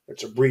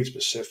 It's a breed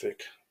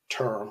specific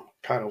term,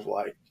 kind of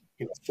like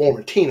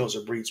Formentino is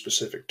a breed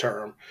specific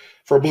term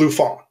for a blue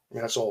fawn. I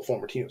mean, that's all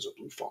Formentino is, a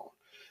blue fawn.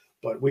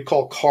 But we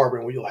call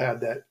carbon where you'll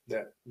have that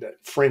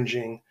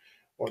fringing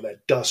or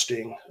that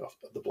dusting of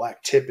the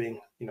black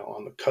tipping,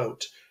 on the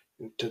coat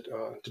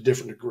to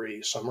different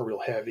degrees. Some are real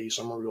heavy,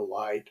 some are real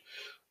light.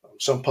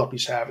 Some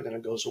puppies have it and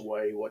it goes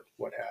away, what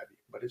have you.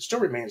 But it still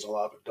remains a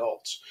lot of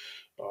adults.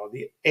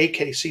 The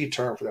AKC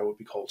term for that would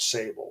be called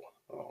sable.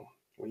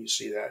 When you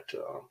see that,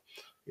 a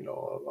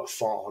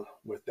fawn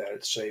with that,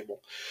 it's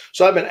sable.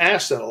 So I've been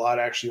asked that a lot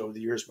actually over the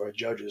years by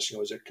judges.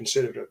 Is it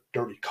considered a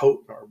dirty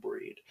coat in our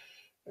breed?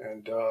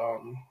 And,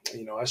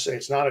 I say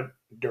it's not a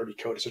dirty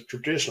coat. It's a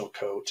traditional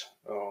coat.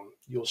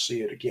 You'll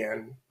see it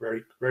again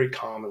very, very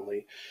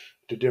commonly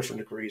to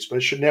different degrees, but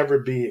it should never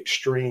be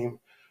extreme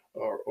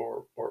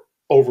or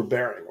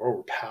overbearing or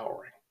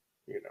overpowering,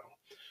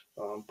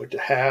 but to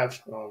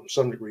have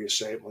some degree of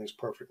sabling is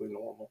perfectly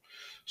normal.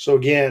 So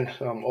again,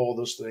 all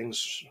those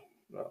things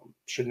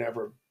should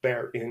never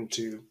bear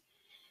into,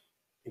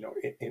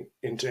 into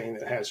anything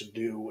that has to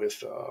do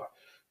with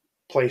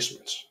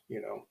placements.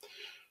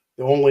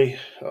 The only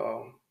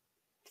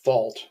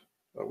fault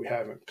we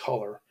have in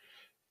color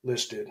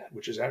listed,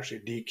 which is actually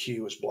a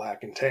DQ, is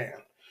black and tan.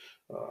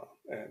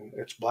 And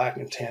it's black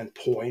and tan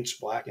points,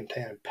 black and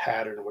tan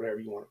pattern, or whatever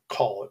you want to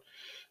call it.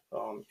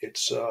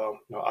 It's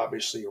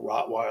obviously a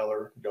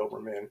Rottweiler,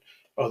 Doberman,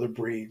 other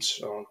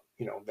breeds.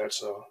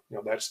 That's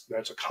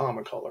a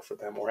common color for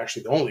them, or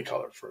actually the only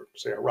color for,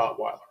 say, a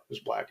Rottweiler is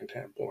black and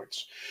tan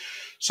points.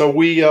 So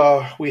we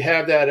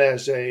have that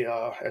as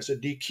a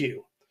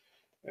DQ,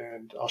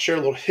 and I'll share a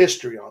little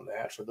history on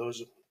that for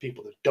those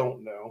people that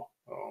don't know.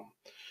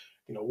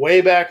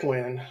 Way back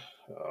when,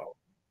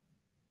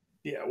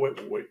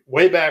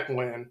 way back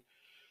when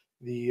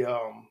the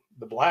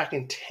black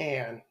and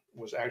tan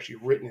was actually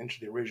written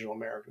into the original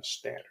American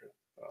standard.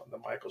 The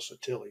Michael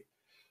Satilli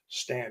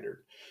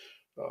standard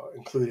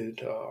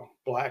included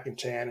black and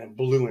tan and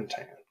blue and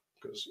tan,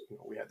 because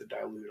we had the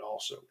dilute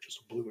also, which is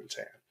a blue and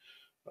tan.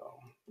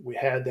 We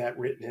had that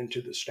written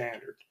into the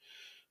standard,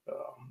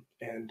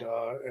 and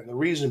the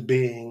reason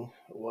being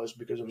was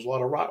because there was a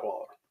lot of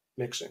Rottweiler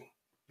mixing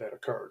that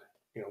occurred,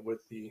 with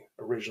the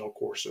original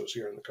Corsos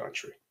here in the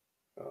country.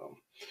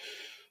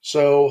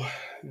 So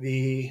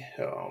the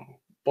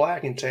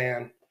black and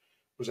tan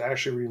was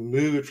actually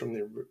removed from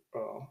the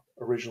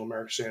original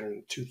American standard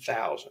in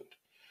 2000.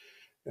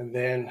 And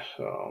then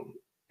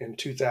in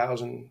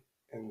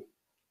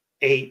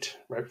 2008,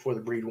 right before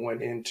the breed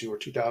went into, or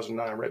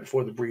 2009, right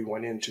before the breed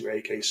went into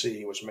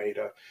AKC, was made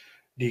a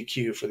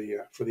DQ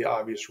for the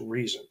obvious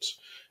reasons,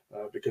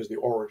 because the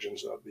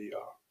origins of the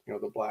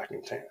black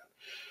and tan.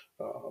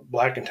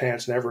 Black and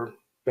tan's never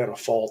been a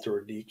fault or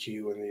a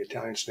DQ in the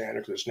Italian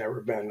standard, because it's never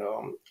been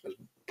as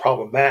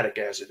problematic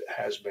as it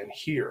has been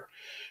here.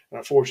 And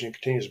unfortunately,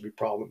 it continues to be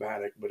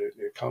problematic, but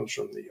it comes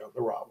from the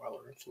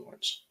Rottweiler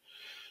influence.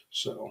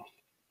 So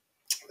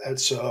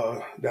that's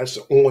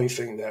the only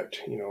thing that,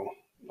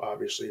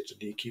 obviously it's a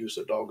DQ,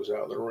 so the dog is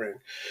out of the ring.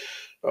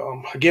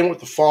 Again,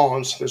 with the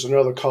fawns, there's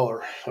another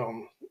color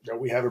that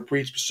we have a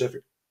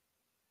breed-specific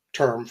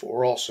term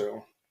for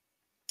also,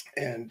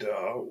 and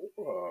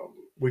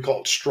we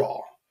call it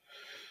straw.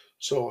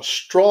 So a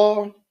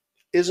straw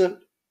isn't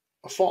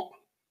a fawn.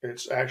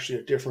 It's actually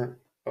a different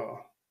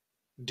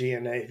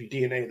DNA. If you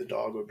DNA the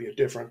dog, it would be a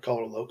different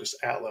color locus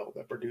allele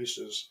that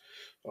produces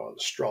the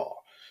straw.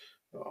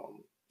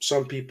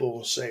 Some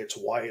people say it's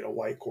white, a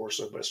white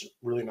Corso, but it's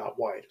really not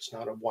white. It's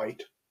not a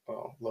white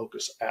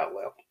locus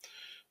allele.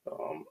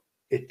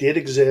 It did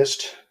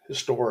exist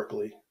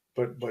historically,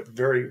 but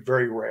very,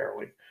 very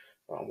rarely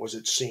was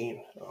it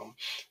seen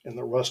in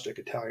the rustic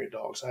Italian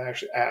dogs. I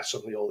actually asked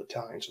some of the old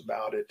Italians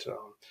about it.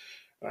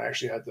 I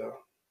actually had the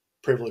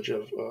privilege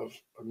of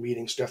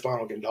meeting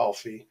Stefano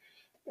Gandolfi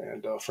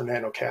and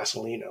Fernando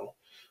Casalino.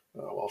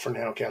 While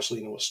Fernando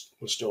Casalino was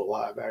still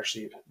alive, I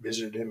actually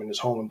visited him in his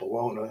home in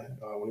Bologna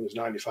when he was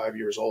 95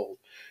 years old.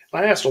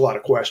 And I asked a lot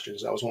of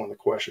questions. That was one of the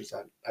questions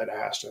that I'd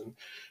asked. And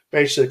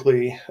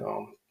basically,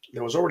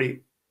 there was already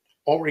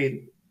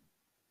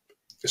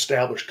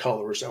established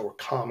colors that were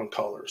common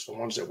colors, the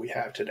ones that we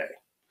have today.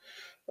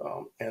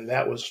 And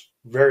that was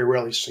very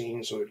rarely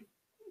seen, so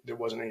there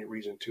wasn't any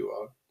reason to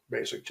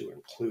basically to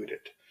include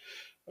it.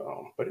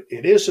 But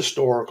it is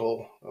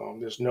historical.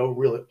 There's no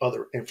really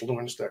other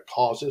influence that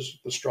causes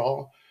the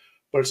straw,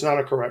 but it's not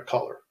a correct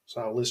color. It's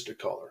not a listed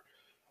color.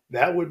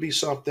 That would be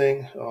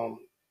something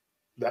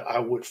that I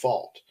would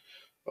fault.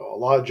 A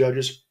lot of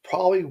judges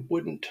probably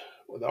wouldn't,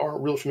 that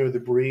aren't real familiar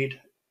with the breed,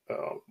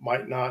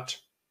 might not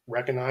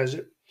recognize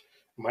it,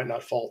 might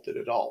not fault it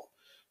at all.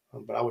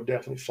 But I would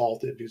definitely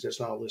fault it because it's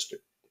not a listed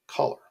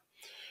color.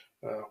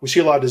 We see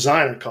a lot of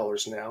designer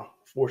colors now.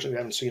 Fortunately, I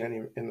haven't seen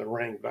any in the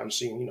ring, but I'm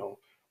seeing,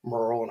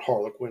 Merle and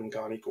Harlequin and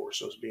Cane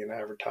Corsos being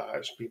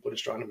advertised. People are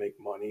just trying to make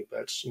money.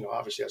 That's,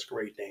 obviously that's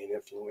Great Dane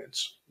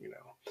influence.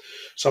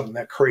 Something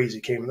that crazy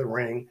came in the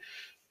ring,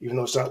 even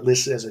though it's not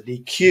listed as a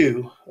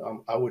DQ,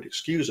 I would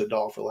excuse a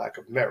dog for lack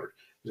of merit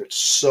because it's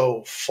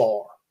so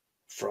far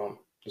from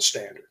the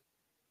standard.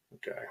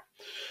 Okay.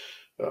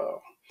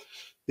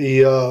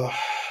 The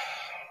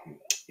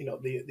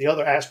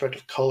other aspect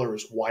of color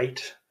is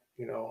white.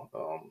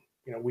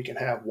 We can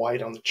have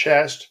white on the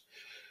chest.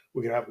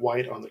 We can have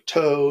white on the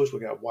toes. We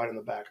can have white on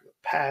the back of the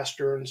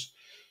pasterns.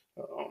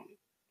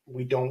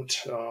 We don't,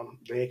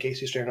 the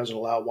AKC standard doesn't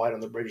allow white on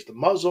the bridge of the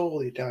muzzle.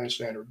 The Italian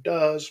standard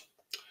does.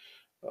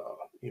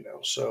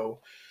 So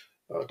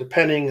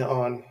depending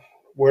on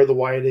where the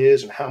white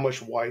is and how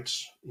much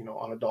white's,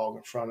 on a dog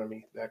in front of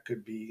me, that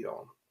could be,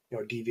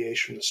 a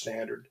deviation from the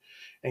standard.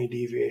 Any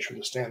deviation from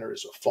the standard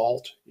is a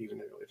fault. Even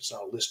if it's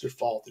not a listed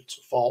fault, it's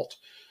a fault.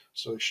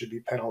 So it should be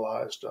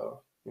penalized,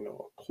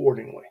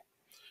 accordingly.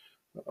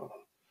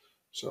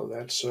 So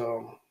that's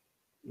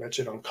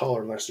it on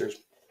color. Unless there's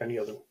any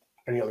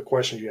other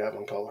questions you have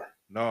on color.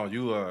 No,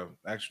 you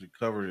actually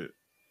covered it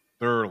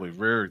thoroughly,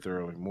 very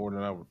thoroughly, more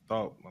than I would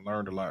thought. I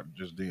learned a lot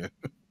just then.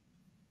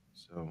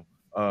 So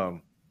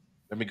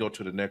let me go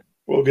to the next.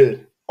 Well,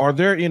 good. Are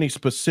there any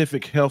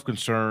specific health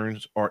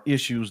concerns or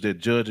issues that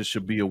judges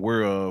should be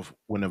aware of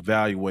when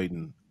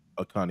evaluating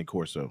a Cane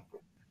Corso?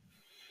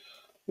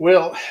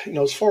 Well,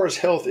 as far as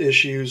health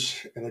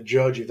issues and a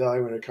judge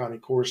evaluating a Cane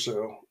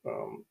Corso,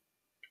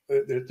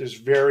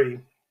 there's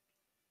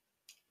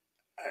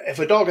if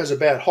a dog has a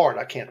bad heart,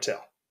 I can't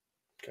tell.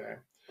 Okay.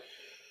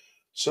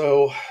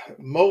 So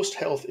most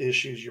health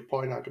issues you're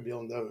probably not going to be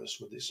able to notice,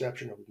 with the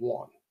exception of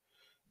one,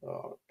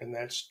 and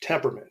that's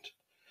temperament.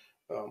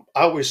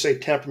 I always say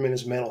temperament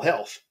is mental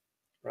health,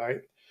 right?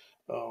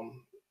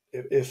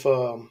 If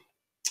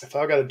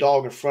I've got a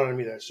dog in front of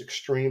me that's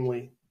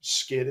extremely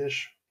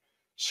skittish,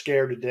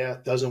 scared to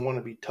death, doesn't want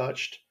to be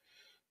touched,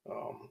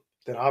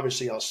 then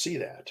obviously I'll see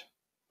that,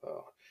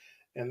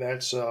 and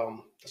that's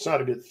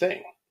not a good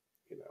thing,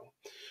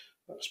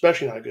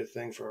 especially not a good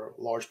thing for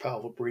a large,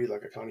 powerful breed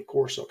like a Cane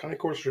Corso. Cane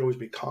Corso should always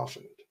be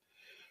confident.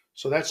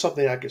 So that's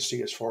something I could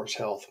see as far as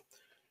health.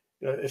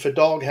 If a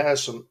dog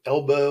has some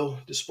elbow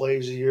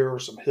dysplasia or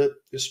some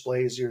hip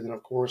dysplasia, then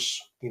of course,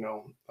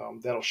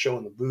 that'll show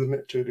in the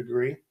movement to a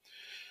degree.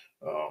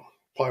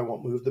 Probably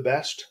won't move the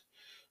best.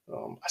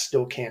 I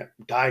still can't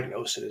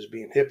diagnose it as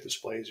being hip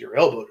dysplasia or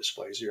elbow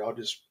dysplasia. I'll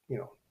just,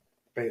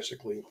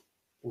 basically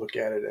look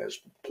at it as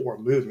poor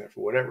movement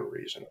for whatever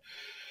reason.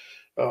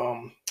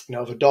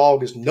 If a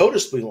dog is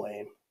noticeably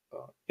lame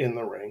in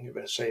the ring,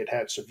 if I say it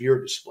had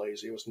severe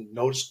dysplasia, it was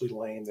noticeably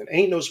lame, then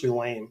any noticeably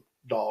lame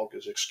dog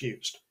is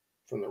excused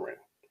from the ring.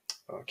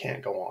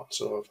 Can't go on.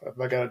 So if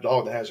I got a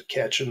dog that has a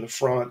catch in the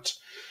front,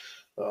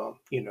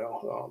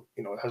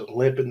 it has a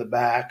limp in the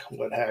back,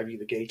 what have you,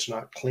 the gait's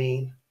not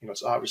clean,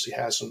 it's obviously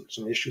has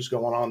some issues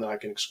going on, then I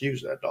can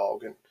excuse that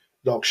dog, and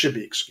the dog should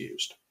be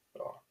excused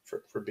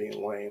for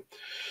being lame.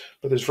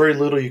 But there's very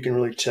little you can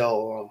really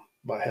tell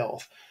by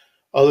health,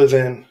 other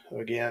than,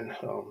 again,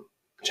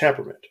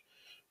 temperament.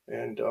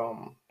 And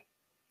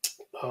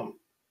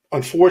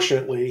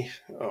unfortunately,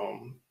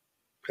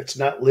 it's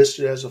not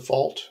listed as a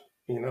fault.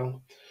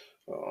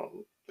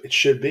 It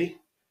should be.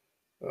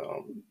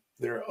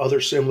 There are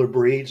other similar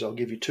breeds. I'll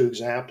give you two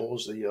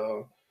examples: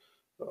 the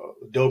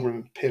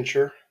Doberman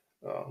Pinscher,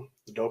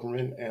 the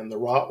Doberman, and the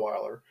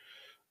Rottweiler.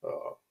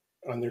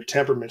 On their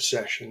temperament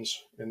sections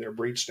and their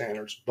breed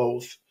standards,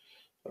 both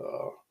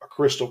are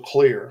crystal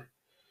clear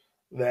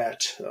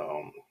that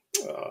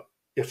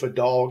if a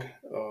dog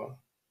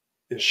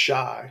is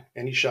shy,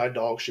 any shy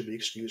dog should be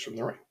excused from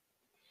the ring.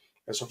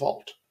 That's a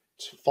fault.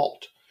 It's a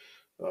fault.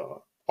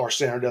 Our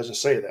standard doesn't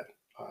say that.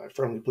 I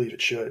firmly believe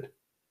it should.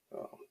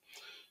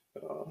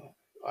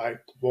 I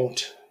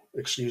won't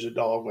excuse a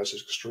dog unless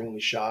it's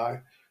extremely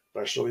shy,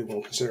 but I certainly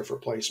won't consider for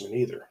placement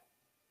either.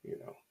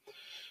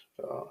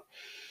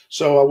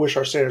 So I wish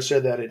our standard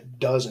said that. It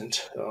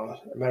doesn't. As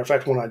a matter of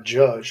fact, when I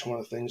judge, one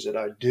of the things that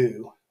I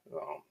do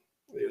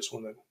is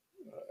when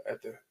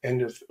at the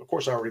end of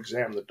course, I already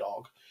examined the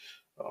dog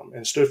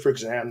and stood for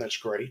exam. That's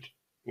great.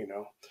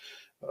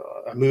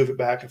 I move it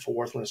back and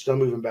forth. When it's done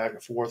moving back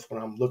and forth,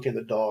 when I'm looking at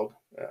the dog,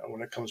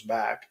 when it comes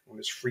back, when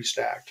it's free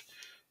stacked,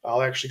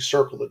 I'll actually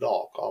circle the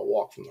dog. I'll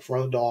walk from the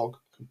front of the dog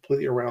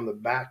completely around the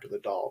back of the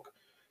dog.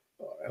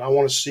 And I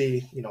want to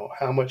see,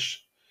 how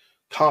much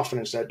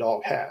confidence that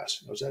dog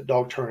has. Is that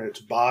dog turning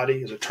its body?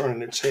 Is it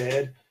turning its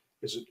head?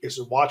 Is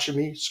it watching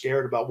me,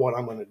 scared about what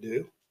I'm going to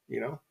do? You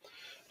know,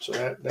 so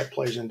that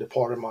plays into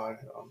part of my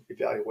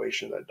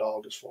evaluation of that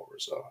dog as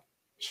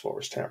far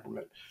as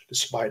temperament,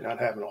 despite not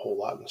having a whole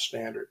lot in the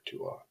standard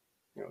to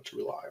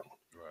rely on.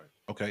 Right.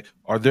 Okay.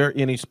 Are there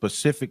any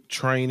specific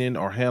training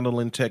or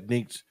handling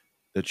techniques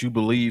that you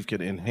believe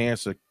can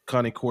enhance a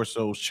Cane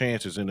Corso's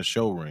chances in the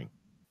show ring?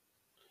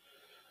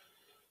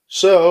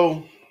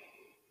 So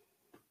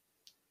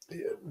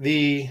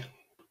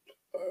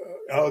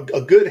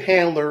a good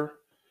handler,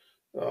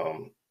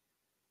 um,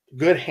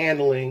 good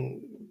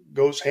handling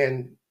goes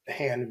hand in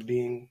hand in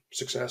being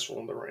successful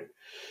in the ring.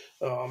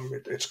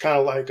 It's kind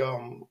of like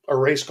a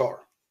race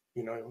car.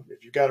 You know,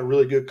 if you've got a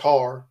really good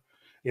car,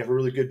 you have a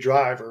really good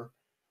driver,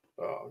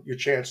 your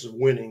chances of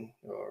winning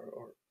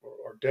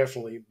are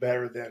definitely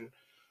better than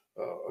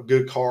a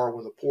good car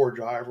with a poor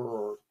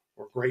driver,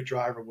 or great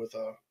driver with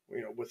a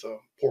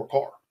poor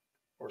car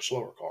or a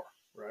slower car,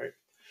 right?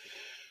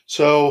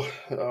 So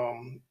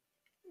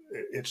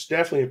it's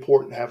definitely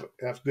important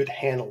to have good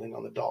handling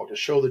on the dog to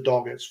show the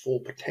dog its full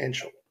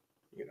potential.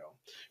 You know,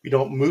 if you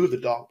don't move the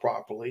dog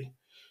properly,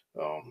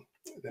 um,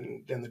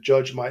 then the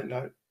judge might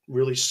not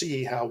really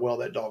see how well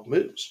that dog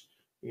moves.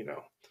 You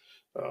know,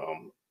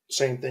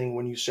 same thing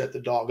when you set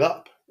the dog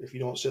up. If you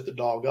don't set the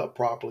dog up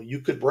properly, you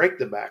could break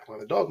the back line.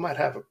 The dog might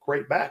have a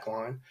great back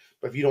line,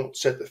 but if you don't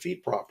set the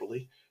feet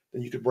properly,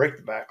 then you could break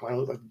the back line. It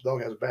looks like the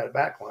dog has a bad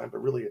back line,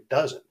 but really it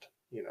doesn't.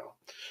 You know,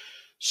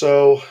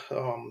 so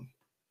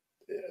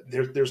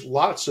there's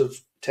lots of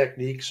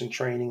techniques and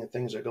training and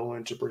things that go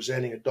into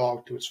presenting a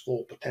dog to its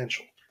full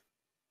potential.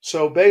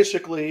 So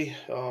basically,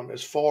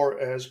 as far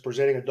as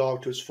presenting a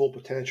dog to its full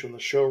potential in the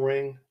show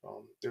ring,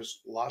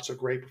 there's lots of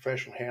great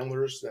professional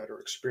handlers that are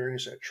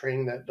experienced at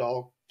training that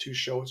dog to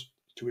show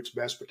its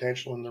best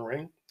potential in the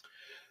ring.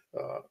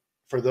 Uh,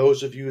 for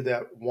those of you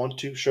that want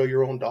to show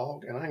your own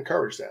dog, and I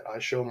encourage that, I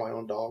show my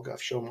own dog.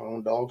 I've shown my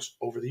own dogs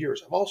over the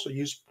years. I've also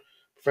used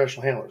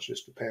professional handlers. It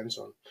just depends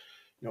on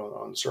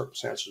on the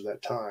circumstances of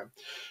that time.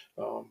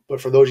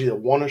 But for those of you that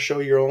want to show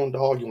your own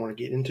dog, you want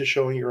to get into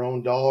showing your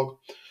own dog,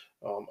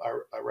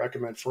 I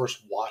recommend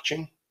first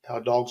watching how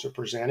dogs are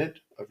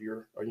presented of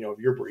your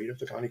breed, of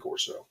the Cane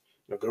Corso.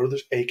 Go to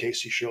the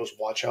AKC shows,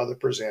 watch how they're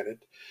presented,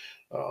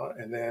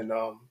 and then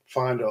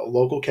find a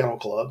local kennel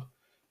club.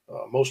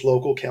 Most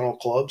local kennel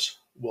clubs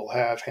will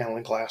have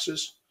handling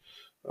classes,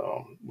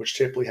 which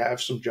typically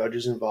have some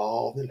judges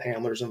involved and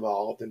handlers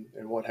involved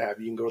and what have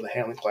you. You can go to the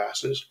handling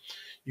classes.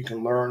 You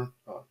can learn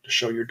to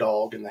show your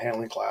dog in the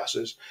handling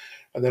classes,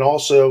 and then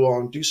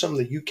also do some of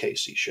the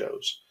UKC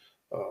shows.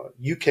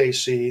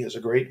 UKC is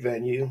a great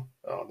venue.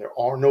 There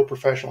are no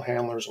professional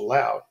handlers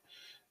allowed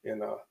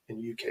in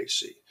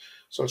UKC.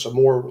 So it's a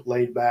more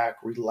laid back,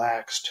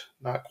 relaxed,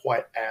 not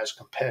quite as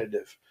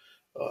competitive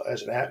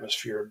as an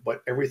atmosphere,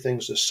 but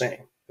everything's the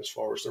same as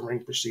far as the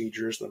ring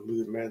procedures, the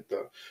movement,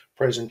 the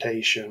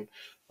presentation.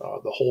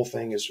 The whole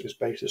thing is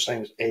basically the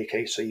same as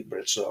AKC, but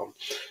it's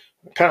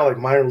kind of like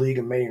minor league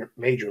and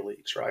major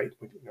leagues, right?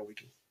 We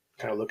can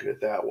kind of look at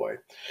it that way.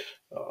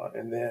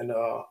 And then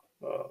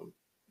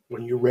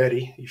when you're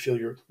ready, you feel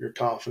you're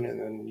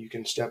confident, and you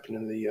can step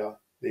into the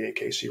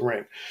AKC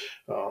ring.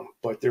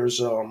 But there's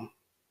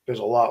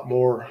a lot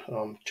more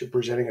to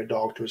presenting a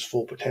dog to its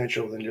full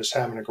potential than just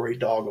having a great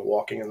dog and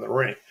walking in the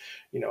ring.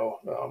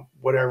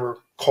 Whatever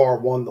car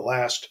won the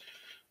last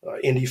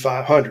Indy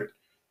 500,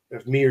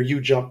 if me or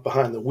you jumped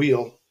behind the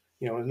wheel,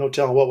 there's no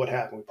telling what would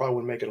happen. We probably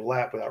wouldn't make it a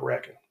lap without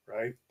wrecking,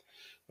 right?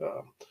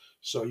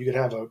 So you could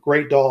have a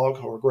great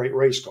dog or a great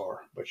race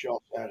car, but you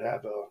also had to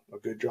have a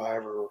good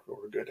driver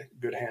or a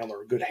good handler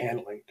or good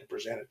handling to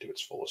present it to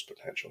its fullest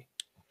potential.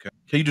 Okay.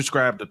 Can you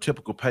describe the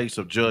typical pace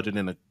of judging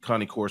in a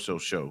Cane Corso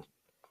show,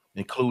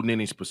 including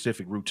any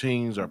specific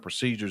routines or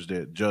procedures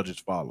that judges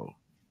follow?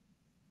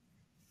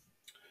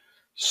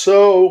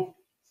 So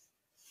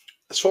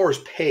as far as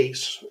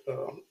pace,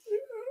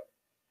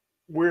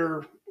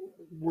 we're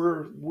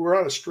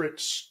on a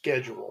strict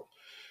schedule.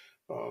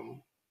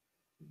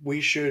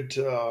 We should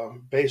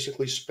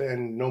basically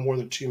spend no more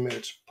than 2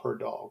 minutes per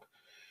dog.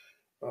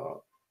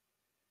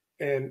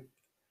 And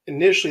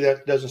initially,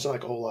 that doesn't sound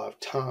like a whole lot of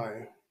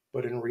time,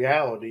 but in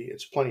reality,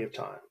 it's plenty of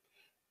time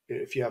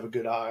if you have a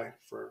good eye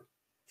for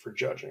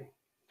judging.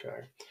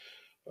 Okay,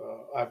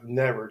 I've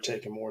never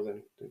taken more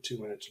than 2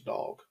 minutes a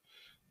dog.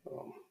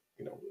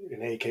 In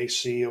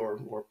AKC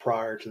or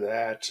prior to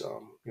that,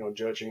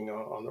 judging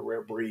on the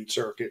rare breed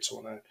circuits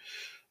when I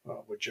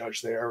would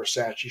judge there, or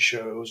Saatchi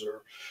shows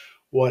or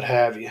what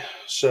have you.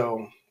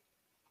 So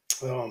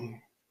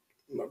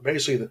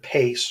basically the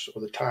pace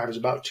or the time is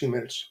about 2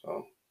 minutes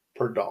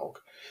per dog.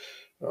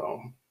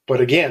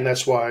 But again,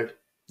 that's why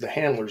the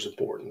handler is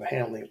important. The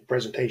handling, the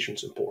presentation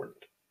is important.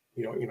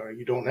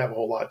 You don't have a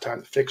whole lot of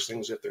time to fix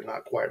things if they're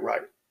not quite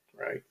right,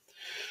 right?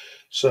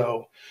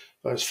 So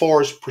as far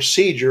as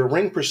procedure,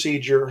 ring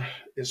procedure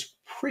is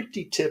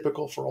pretty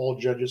typical for all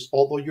judges,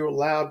 although you're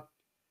allowed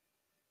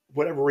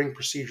whatever ring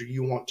procedure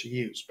you want to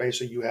use.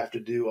 Basically, you have to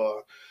do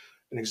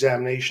an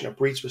examination, a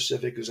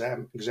breed-specific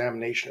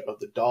examination of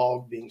the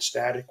dog being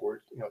static,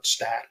 or it's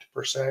stacked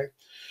per se.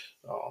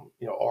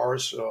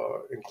 Ours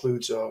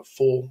includes a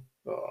full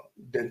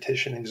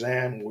dentition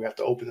exam. We have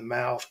to open the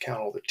mouth,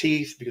 count all the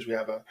teeth, because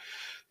the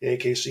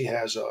AKC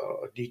has a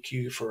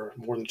DQ for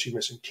more than 2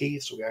 missing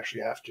teeth. So we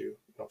actually have to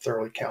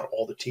thoroughly count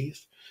all the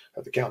teeth.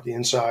 Have to count the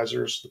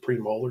incisors, the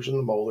premolars, and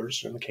the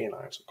molars, and the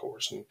canines, of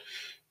course, and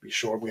be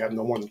sure we have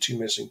no more than 2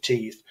 missing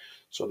teeth.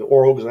 So the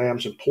oral exam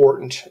is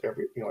important.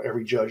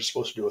 Every judge is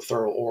supposed to do a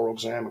thorough oral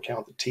exam and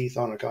count the teeth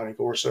on a Cane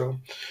Corso.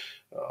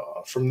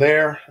 From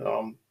there,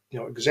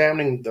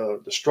 examining the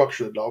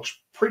structure of the dog's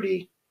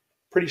pretty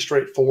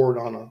straightforward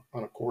on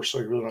a Corso.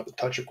 You really don't have to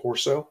touch a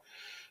Corso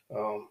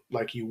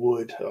like you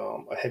would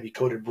a heavy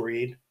coated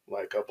breed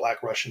like a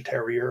Black Russian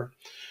Terrier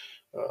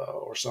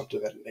or something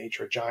of that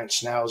nature, a giant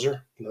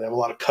Schnauzer. They have a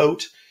lot of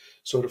coat,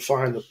 so to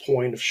find the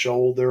point of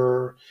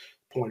shoulder,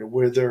 point of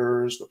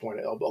withers, the point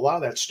of elbow, a lot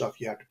of that stuff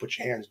you have to put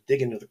your hands,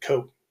 dig into the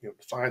coat, to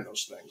find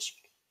those things.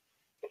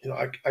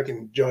 I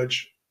can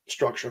judge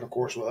structure, of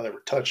course, without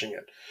ever touching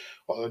it.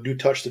 Although I do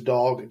touch the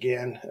dog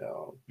again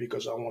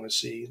because I want to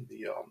see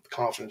the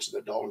confidence of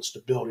the dog and the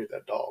stability of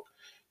that dog.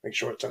 Make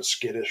sure it's not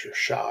skittish or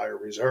shy or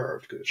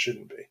reserved, because it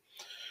shouldn't be.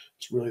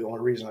 It's really the only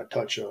reason I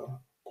touch a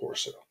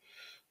Corso.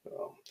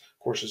 Of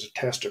course, as a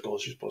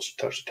testicles, you're supposed to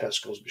touch the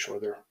testicles, be sure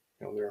they're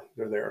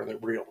there and they're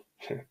real.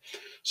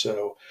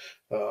 So,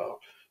 from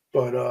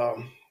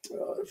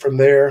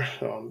there,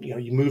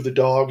 you move the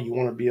dog. You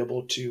want to be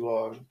able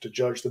to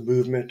judge the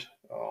movement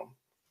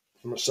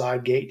from a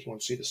side gate. You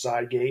want to see the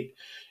side gate.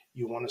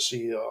 You want to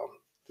see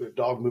the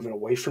dog moving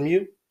away from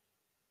you.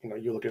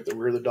 You look at the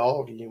rear of the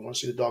dog, and you want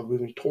to see the dog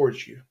moving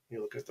towards you.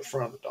 You look at the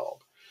front of the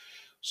dog.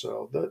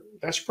 So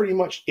that's pretty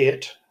much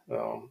it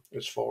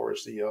as far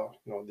as the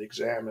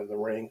exam and the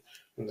ring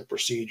and the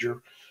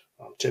procedure.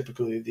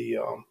 Typically, the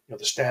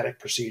static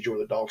procedure, where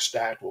the dog's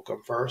stacked, will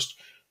come first,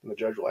 and the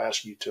judge will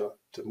ask you to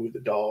move the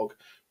dog,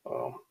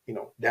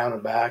 down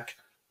and back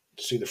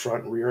to see the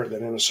front and rear, and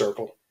then in a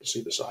circle to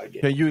see the side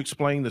gate. Can you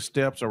explain the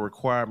steps or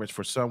requirements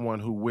for someone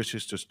who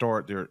wishes to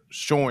start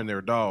showing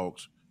their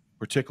dogs,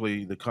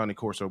 particularly the Cane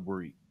Corso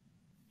breed?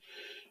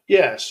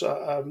 Yes,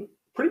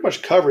 pretty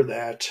much covered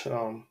that.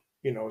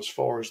 As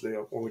far as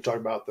when we talk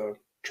about the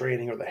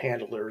training or the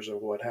handlers or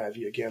what have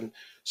you, again,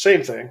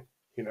 same thing.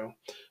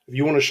 If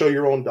you want to show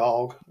your own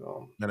dog,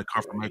 And a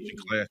conformation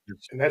class,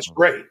 and that's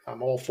great.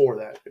 I'm all for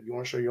that. If you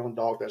want to show your own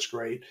dog, that's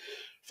great.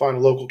 Find a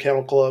local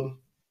kennel club,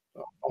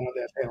 find out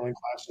they have handling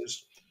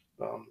classes.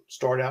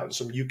 Start out in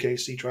some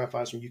UKC, try and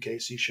find some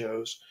UKC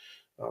shows.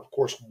 Of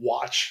course,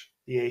 watch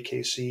the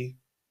AKC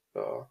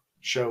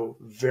show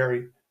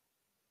be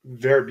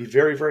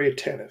very, very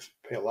attentive.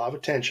 Pay a lot of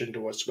attention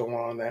to what's going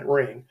on in that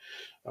ring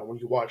when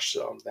you watch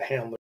the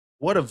handler.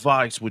 What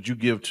advice would you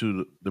give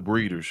to the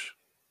breeders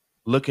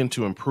looking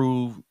to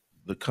improve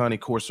the Cane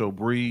Corso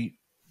breed,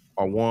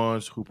 or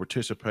ones who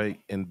participate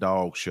in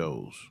dog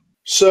shows?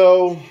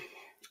 So,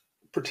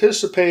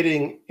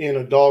 participating in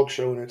a dog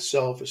show in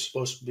itself is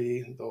supposed to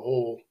be, the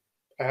whole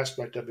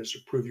aspect of it is to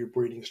prove your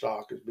breeding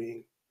stock as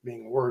being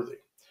worthy.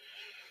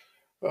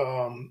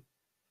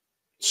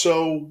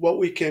 So what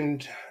we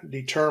can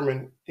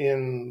determine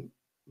in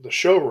the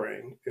show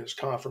ring is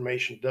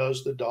conformation.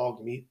 Does the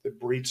dog meet the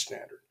breed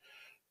standard?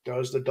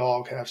 Does the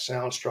dog have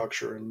sound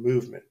structure and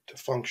movement to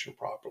function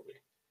properly?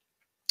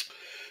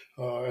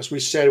 As we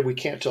said, we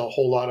can't tell a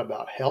whole lot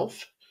about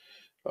health,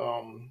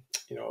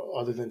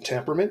 other than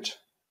temperament.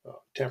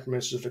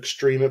 Temperament is of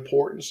extreme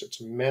importance.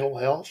 It's mental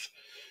health.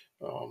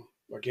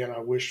 Again, I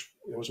wish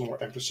there was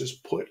more emphasis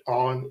put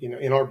on,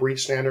 in our breed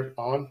standard,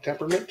 on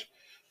temperament,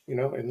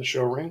 in the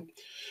show ring.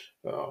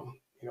 A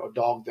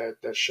dog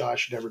that's shy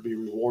should never be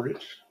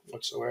rewarded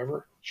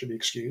whatsoever, should be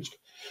excused.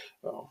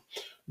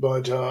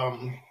 But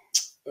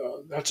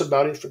that's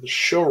about it for the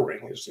show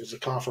ring, is the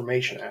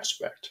conformation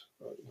aspect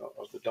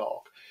of the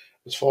dog.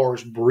 As far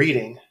as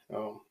breeding,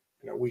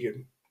 we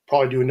could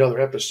probably do another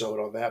episode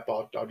on that,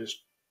 but I'll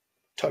just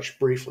touch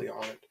briefly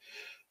on it.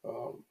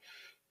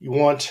 You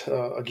want,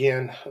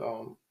 again,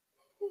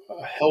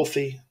 a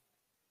healthy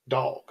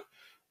dog,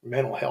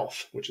 mental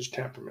health, which is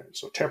temperament.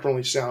 So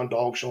temperamentally sound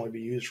dogs should only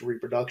be used for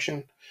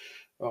reproduction.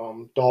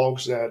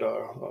 Dogs that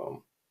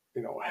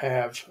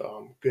have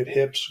good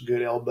hips,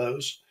 good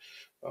elbows,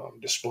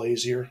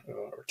 dysplasia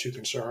are two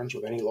concerns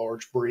with any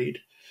large breed.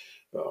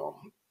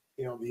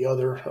 The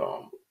other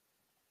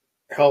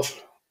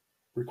health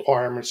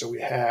requirements that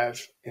we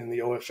have in the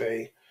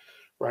OFA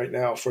right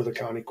now for the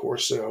Cane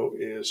Corso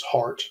is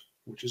heart,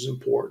 which is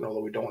important,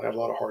 although we don't have a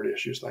lot of heart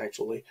issues,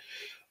 thankfully.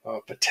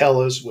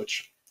 Patellas,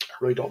 which I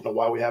really don't know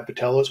why we have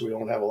patellas. We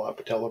don't have a lot of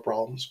patella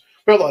problems.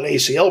 We have a lot of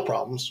ACL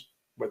problems,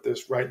 but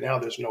right now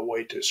there's no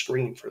way to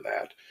screen for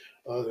that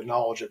other than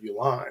knowledge of your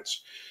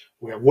lines.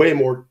 We have way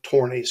more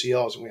torn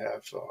ACLs than we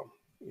have,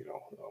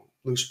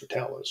 loose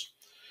patellas.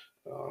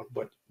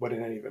 But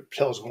in any event,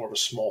 patellas is more of a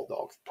small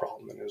dog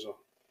problem than is a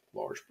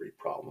large breed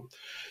problem.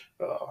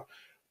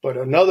 But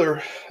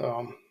another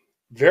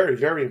very,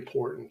 very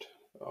important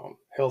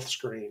health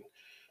screen,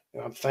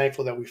 and I'm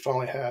thankful that we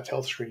finally have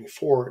health screening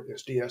for it,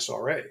 is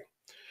DSRA.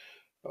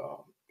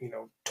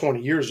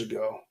 20 years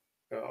ago,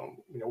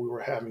 we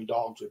were having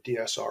dogs with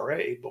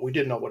DSRA, but we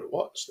didn't know what it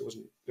was.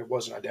 It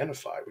wasn't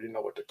identified. We didn't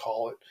know what to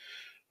call it.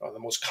 The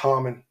most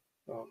common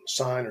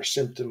sign or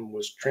symptom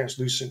was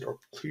translucent or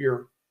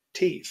clear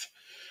teeth.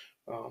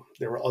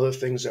 There were other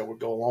things that would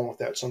go along with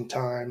that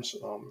sometimes.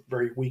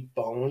 Very weak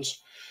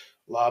bones.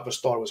 A lot of us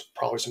thought it was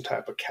probably some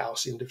type of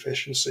calcium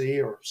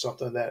deficiency or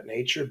something of that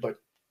nature,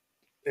 but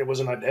it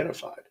wasn't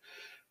identified.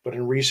 But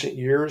in recent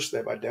years,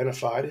 they've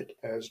identified it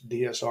as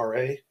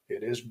DSRA.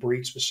 It is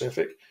breed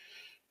specific.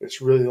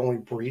 It's really the only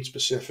breed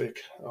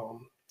specific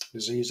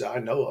disease I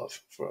know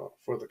of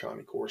for the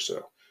Cane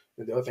Corso.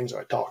 And the other things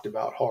I talked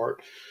about,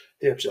 heart,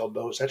 hips,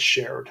 elbows, that's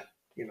shared,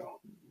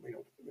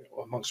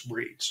 amongst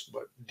breeds.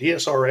 But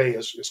DSRA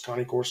is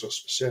Cane Corso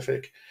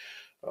specific.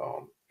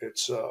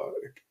 It's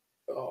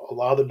a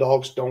lot of the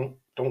dogs don't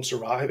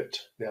survive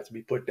it. They have to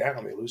be put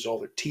down. They lose all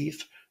their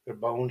teeth, their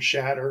bones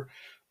shatter.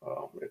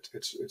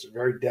 It's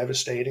very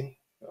devastating.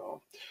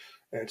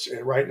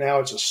 Right now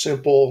it's a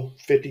simple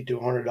 $50 to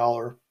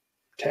 $100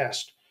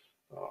 test.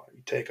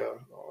 You take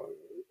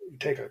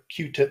a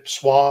Q-tip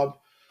swab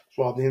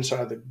the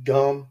inside of the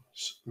gum,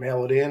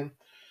 mail it in,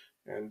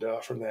 and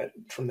from that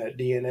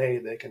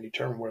DNA they can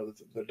determine whether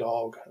the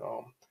dog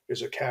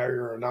is a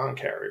carrier or a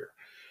non-carrier.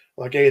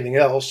 Like anything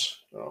else,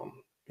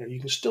 you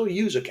can still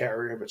use a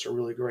carrier if it's a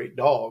really great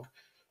dog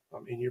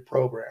in your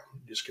program.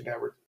 You just can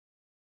never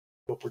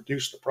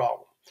produce the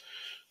problem.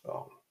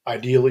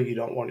 Ideally, you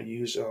don't want to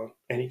use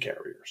any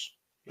carriers.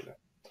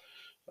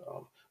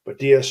 But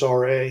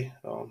DSRA,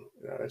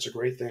 it's a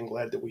great thing.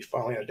 Glad that we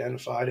finally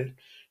identified it.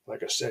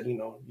 Like I said,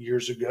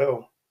 years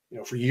ago,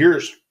 for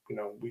years,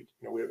 we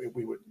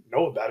would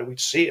know about it, we'd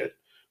see it,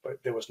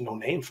 but there was no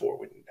name for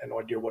it. We had no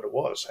idea what it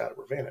was, how to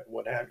prevent it,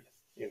 what have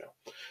you.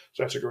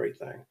 So that's a great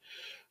thing.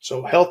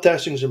 So health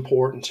testing is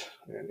important,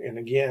 and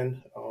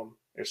again,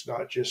 it's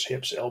not just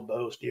hips,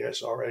 elbows,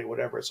 DSRA,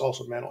 whatever. It's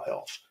also mental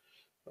health,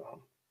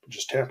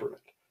 just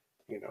temperament.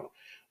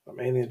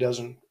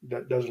 Anything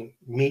that doesn't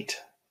meet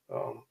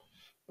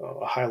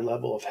a high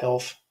level of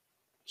health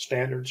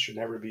standards should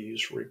never be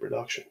used for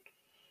reproduction.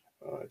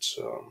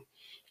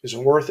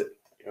 Isn't worth it.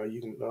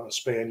 You can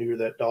spay and neuter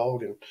that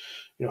dog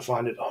and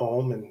find it a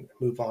home and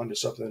move on to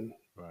something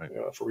Right.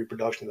 For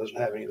reproduction that doesn't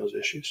have any of those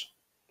issues.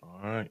 All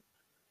right.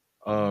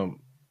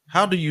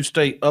 How do you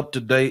stay up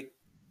to date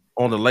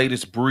on the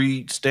latest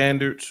breed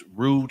standards,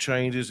 rule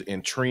changes,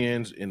 and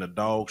trends in the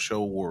dog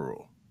show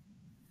world?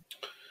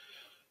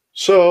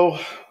 So,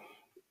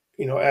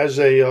 as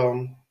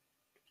a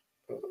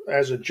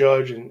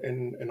judge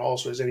and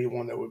also as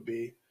anyone that would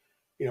be,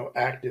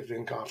 active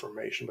in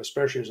conformation, but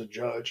especially as a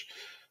judge,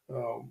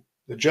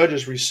 the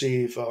judges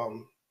receive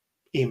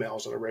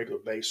emails on a regular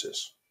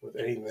basis with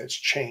anything that's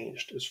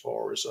changed as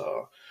far as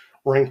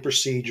ring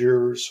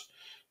procedures,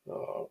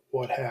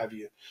 what have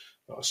you.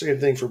 Same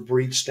thing for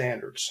breed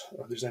standards.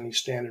 If there's any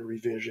standard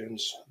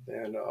revisions,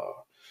 then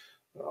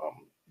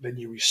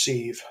you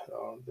receive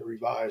the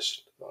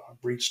revised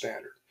breed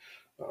standard.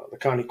 The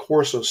Cane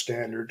Corso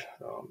standard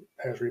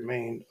has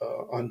remained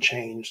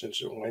unchanged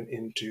since it went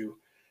into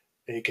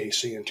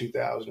AKC in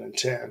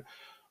 2010.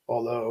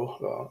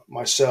 Although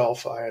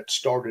myself, I had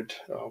started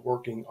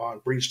working on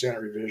breed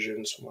standard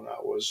revisions when I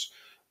was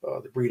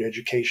the breed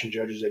education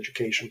judge's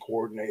education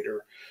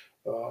coordinator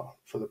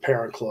for the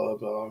parent club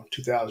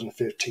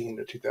 2015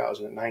 to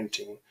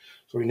 2019.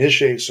 So we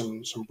initiated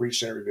some breed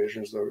standard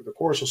revisions. The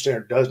Corso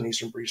standard does need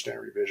some breed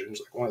standard revisions.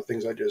 Like one of the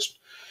things I just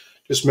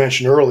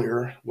mentioned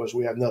earlier was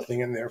we have nothing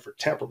in there for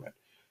temperament.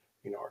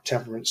 Our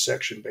temperament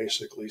section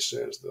basically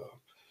says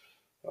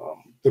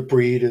the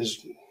breed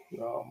is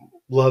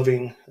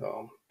loving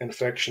and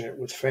affectionate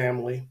with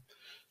family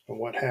and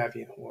what have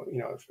you. Well,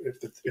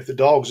 if the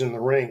dog's in the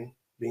ring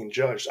being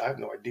judged, I have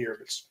no idea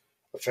if it's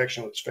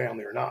affectionate with its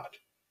family or not.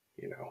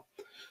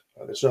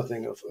 There's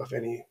nothing of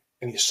any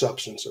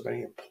substance of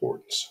any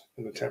importance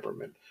in the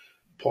temperament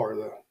part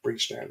of the breed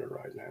standard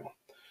right now.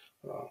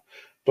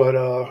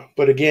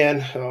 But again,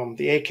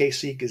 the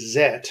AKC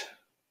Gazette,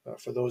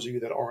 for those of you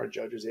that aren't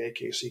judges, the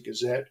AKC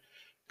Gazette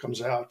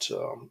comes out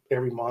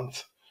every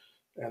month,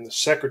 and the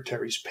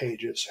secretary's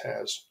pages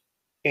has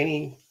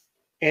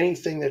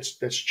anything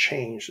that's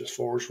changed as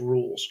far as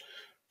rules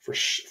for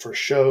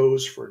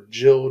shows, for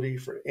agility,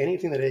 for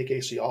anything that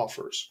AKC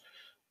offers.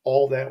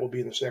 All that will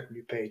be in the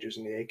secretary pages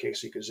in the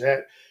AKC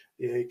Gazette.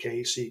 The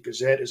AKC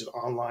Gazette is an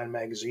online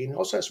magazine. It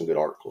also has some good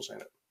articles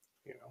in it.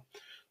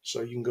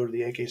 So you can go to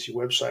the AKC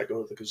website,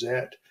 go to the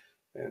Gazette,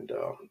 and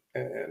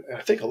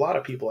I think a lot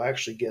of people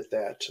actually get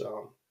that,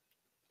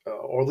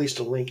 or at least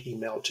a link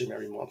emailed to them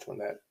every month when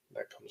that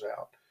comes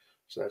out.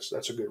 So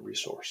that's a good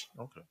resource.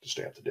 Okay. To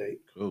stay up to date.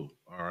 Cool.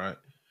 All right.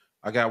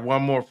 I got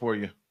one more for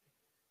you.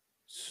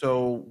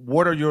 So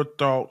what are your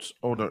thoughts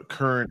on the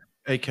current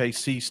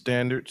AKC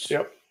standards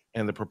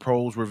and the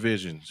proposed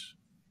revisions?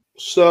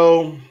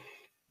 So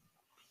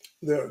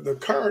the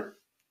current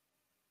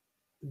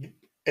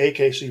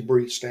AKC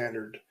breed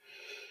standard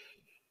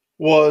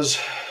was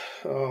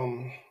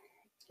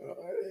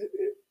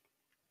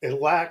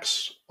it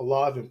lacks a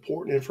lot of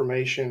important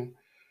information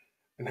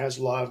and has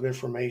a lot of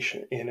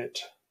information in it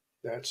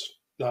that's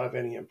not of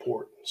any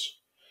importance.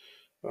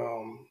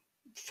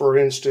 For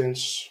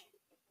instance,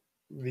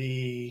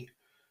 the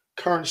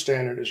current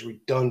standard is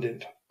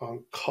redundant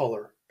on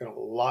color in a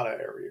lot of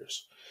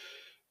areas.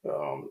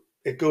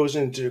 It goes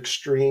into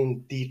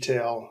extreme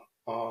detail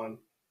on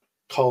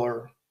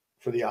color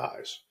for the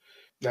eyes.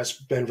 That's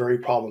been very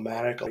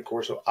problematic. Of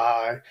course,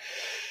 eye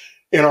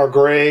in our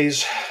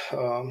grays,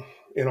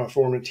 in our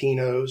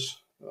formatinos,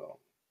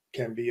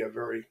 can be a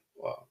very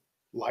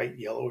light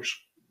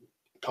yellowish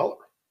color.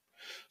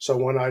 So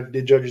when I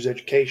did judges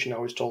education, I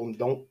always told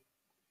them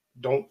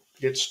don't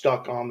get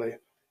stuck on the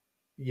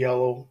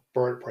yellow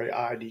bird of prey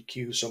eye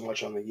DQ so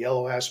much on the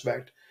yellow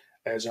aspect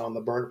as on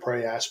the bird of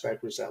prey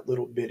aspect, was that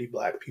little bitty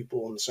black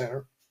pupil in the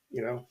center,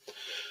 you know.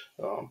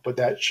 But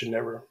that should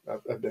never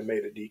have been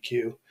made a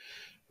DQ.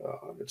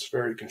 It's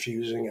very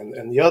confusing.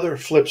 And the other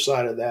flip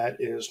side of that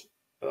is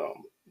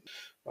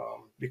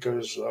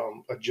because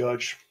a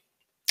judge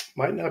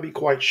might not be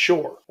quite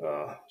sure.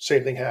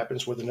 Same thing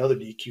happens with another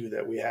DQ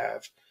that we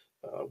have,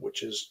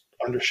 which is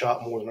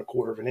undershot more than a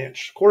quarter of an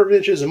inch. A quarter of an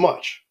inch isn't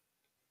much.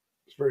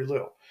 It's very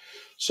little.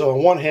 So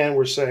on one hand,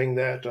 we're saying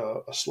that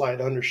a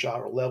slight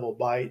undershot or level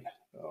bite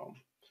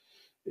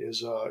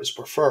is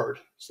preferred.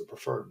 It's the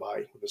preferred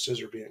bite, with the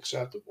scissor being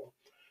acceptable.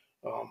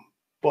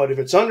 But if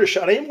it's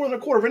undershot any more than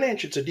a quarter of an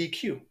inch, it's a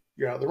DQ.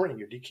 You're out of the ring.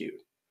 You're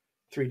DQ'd.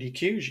 3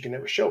 DQs, you can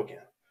never show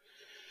again.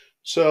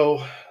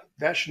 So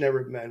that should never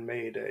have been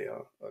made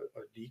a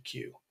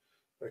DQ.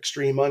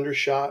 Extreme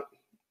undershot,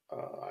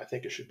 I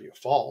think it should be a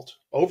fault.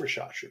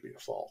 Overshot should be a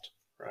fault,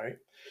 right?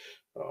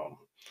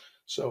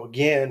 So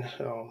again,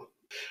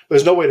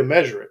 there's no way to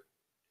measure it.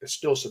 It's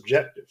still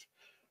subjective.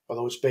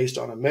 Although it's based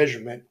on a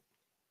measurement,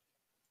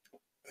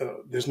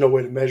 there's no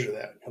way to measure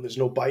that. And there's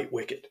no bite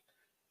wicket.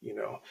 You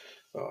know,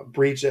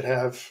 breeds that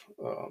have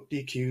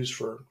DQs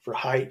for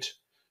height,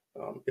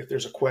 if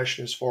there's a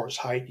question as far as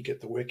height, you get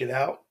the wicket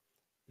out.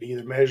 It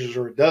either measures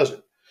or it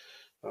doesn't.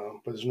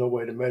 But there's no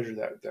way to measure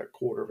that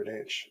quarter of an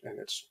inch, and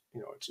it's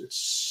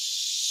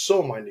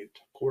so minute.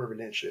 Quarter of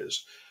an inch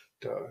is,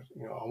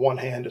 on one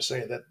hand to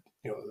say that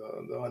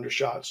the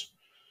undershots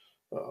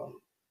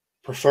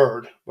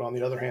preferred, but on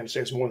the other hand,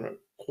 say it's more than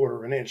a quarter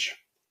of an inch,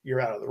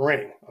 you're out of the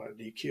ring on a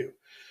DQ.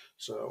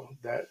 So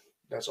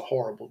that's a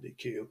horrible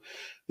DQ.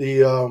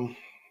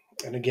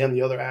 And again,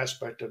 the other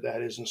aspect of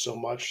that isn't so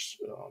much,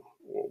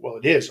 well,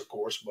 it is, of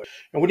course,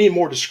 and we need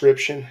more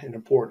description in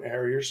important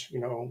areas.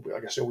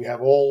 Like I said,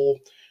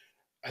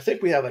 I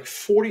think we have like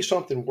 40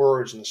 something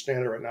words in the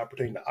standard right now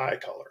pertaining to eye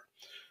color.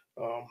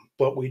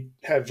 But we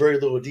have very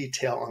little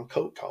detail on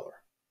coat color.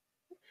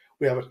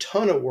 We have a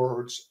ton of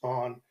words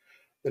on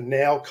the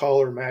nail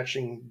color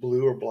matching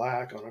blue or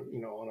black on a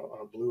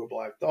blue or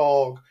black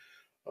dog,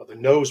 the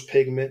nose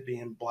pigment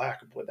being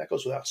black or blue. That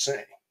goes without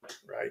saying,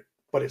 right?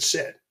 But it's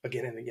said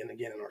again and again and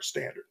again in our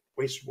standard.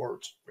 Wasted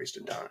words,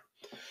 wasted time.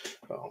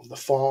 The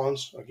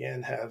fawns,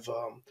 again,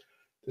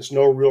 there's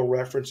no real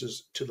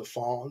references to the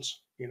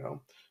fawns,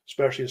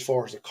 especially as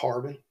far as the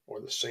carbon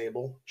or the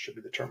sable should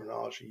be the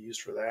terminology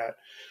used for that.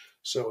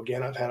 So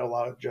again, I've had a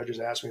lot of judges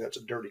ask me, that's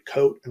a dirty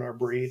coat in our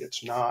breed.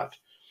 It's not.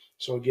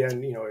 So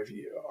again,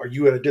 are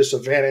you at a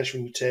disadvantage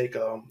when you take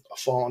a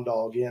fawn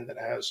dog in that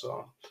has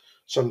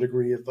some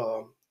degree of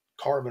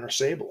carbon or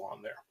sable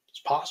on there?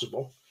 It's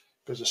possible,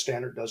 because the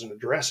standard doesn't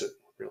address it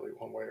really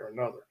one way or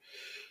another.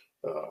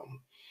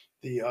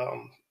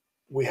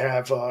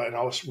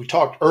 We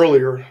talked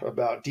earlier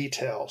about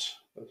details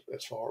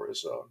as far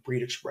as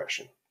breed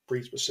expression,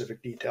 breed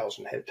specific details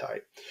and head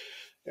type.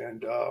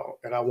 And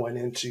I went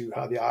into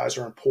how the eyes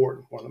are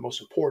important, one of the most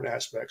important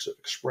aspects of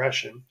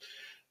expression.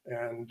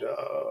 And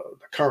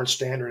the current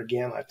standard,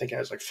 again, I think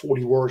has like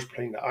 40 words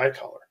pertaining to eye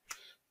color.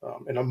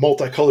 And a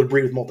multicolored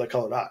breed with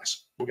multicolored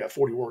eyes. We got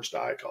 40 words to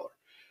eye color.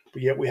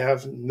 But yet we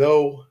have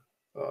no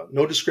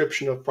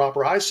description of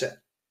proper eye set.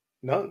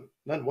 None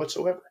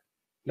whatsoever.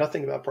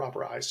 Nothing about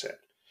proper eye set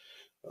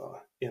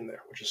in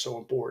there, which is so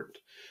important.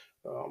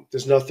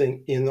 There's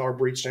nothing in our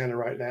breed standard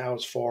right now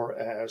as far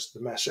as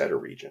the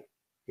masseter region.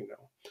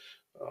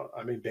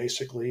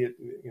 Basically,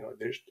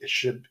 it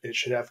should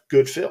have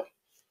good fill,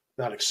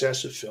 not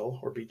excessive fill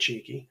or be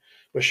cheeky,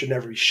 but it should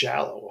never be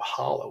shallow or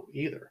hollow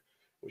either.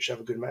 We should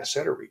have a good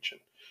masseter region,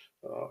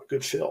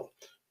 good fill.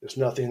 There's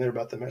nothing there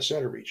about the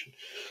masseter region.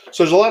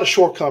 So there's a lot of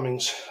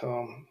shortcomings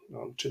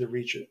to the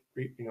region,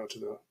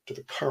 to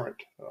the current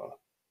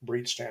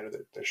breed standard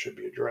that should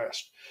be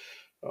addressed.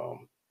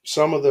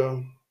 Some of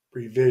the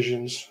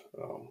revisions,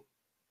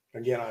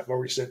 again, I've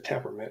already said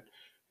temperament,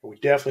 but we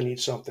definitely need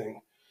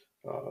something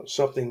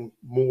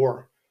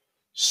more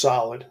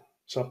solid,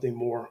 something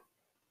more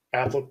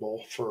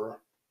applicable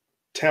for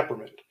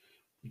temperament.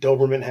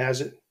 Doberman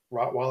has it,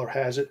 Rottweiler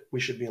has it.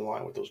 We should be in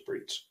line with those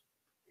breeds.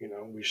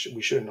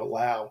 We shouldn't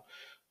allow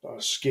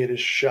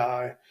skittish,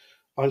 shy,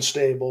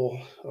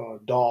 unstable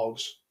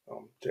dogs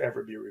to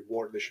ever be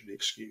rewarded. They should be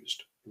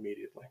excused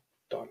immediately.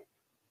 Done.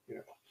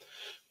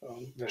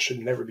 That should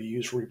never be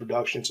used for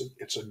reproduction.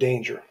 It's a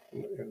danger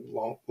in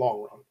long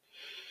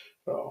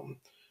run.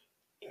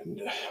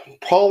 And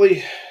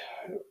probably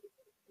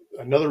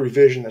another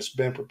revision that's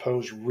been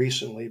proposed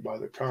recently by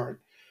the current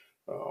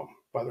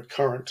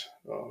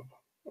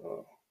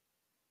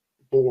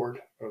board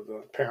of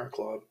the parent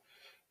club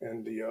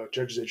and the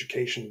judge's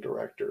education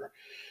director,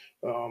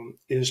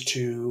 is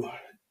to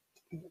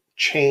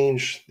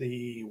change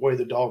the way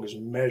the dog is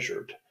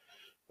measured,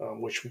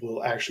 which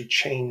will actually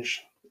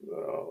change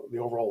the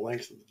overall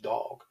length of the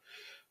dog.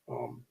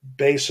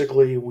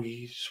 Basically,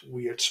 we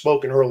had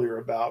spoken earlier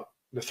about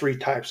the three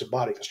types of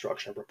body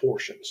construction and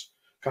proportions.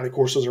 Cane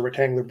Corso is a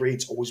rectangular breed.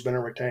 It's always been a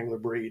rectangular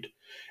breed.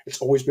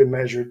 It's always been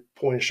measured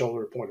point of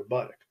shoulder to point of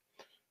buttock,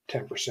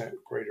 10%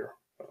 greater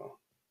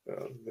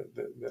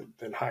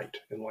than height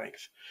and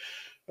length.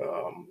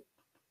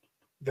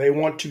 They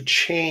want to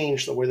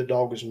change the way the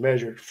dog is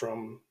measured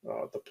from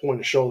the point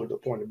of shoulder to the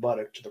point of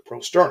buttock to the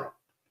prosternum,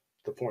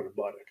 the point of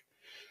buttock.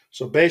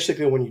 So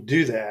basically, when you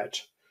do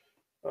that,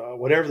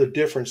 whatever the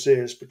difference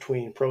is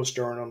between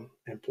prosternum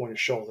and point of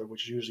shoulder,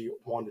 which is usually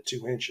 1 to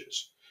 2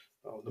 inches,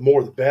 the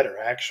more the better,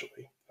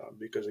 actually,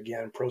 because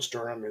again,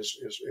 prosternum is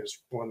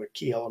one of the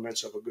key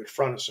elements of a good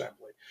front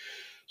assembly.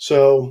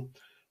 So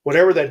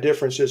whatever that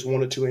difference is,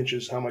 1 to 2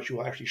 inches, how much you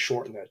will actually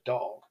shorten that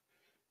dog.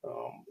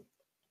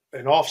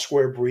 An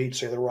off-square breed,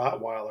 say the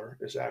Rottweiler,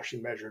 is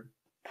actually measured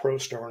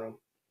prosternum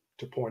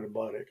to point of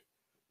buttock,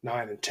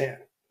 9 and 10.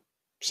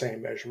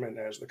 Same measurement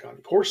as the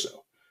Cane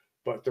Corso,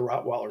 but the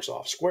Rottweiler's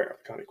off-square.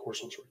 The Cane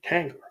Corso is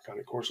rectangular.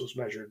 Cane Corso is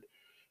measured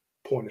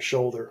point of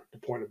shoulder to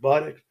point of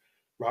buttock,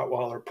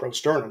 Rottweiler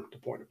prosternum to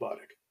point of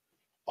buttock.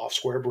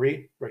 Off-square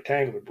breed,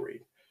 rectangular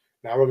breed.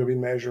 Now we're going to be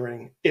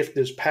measuring, if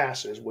this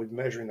passes, we're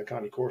measuring the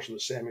Cane Corso the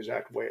same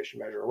exact way as you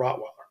measure a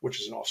Rottweiler, which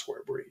is an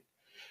off-square breed.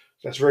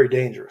 So that's very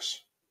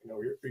dangerous. You know,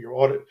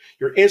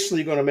 you're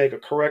instantly going to make a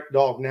correct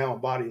dog now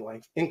in body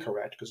length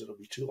incorrect because it'll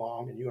be too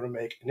long, and you're going to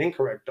make an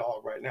incorrect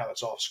dog right now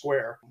that's off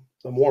square.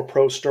 The more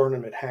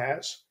prosternum it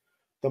has,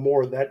 the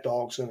more that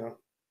dog's going to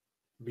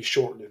be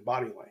shortened in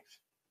body length.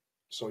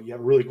 So you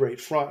have a really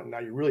great front, and now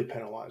you're really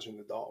penalizing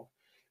the dog.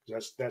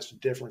 That's the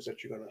difference,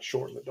 that you're going to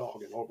shorten the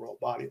dog in overall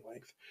body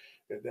length.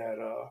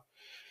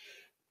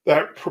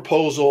 That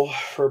proposal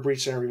for a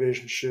breed center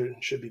revision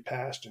should be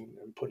passed and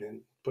put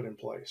in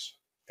place,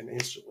 and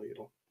instantly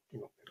it'll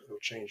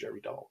change every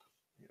dog,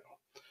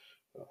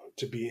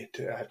 to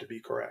have to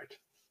be correct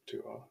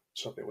to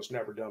something that was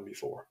never done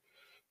before.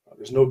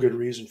 There's no good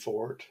reason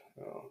for it,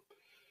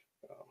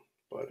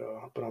 but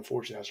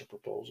unfortunately, that's a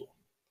proposal.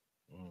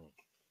 Well,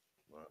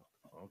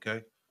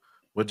 okay.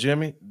 Well,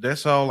 Jimmy,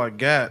 that's all I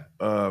got.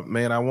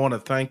 Man, I want to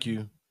thank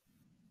you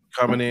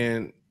for coming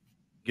in,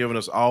 giving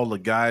us all the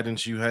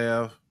guidance you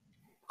have,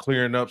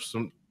 clearing up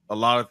a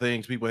lot of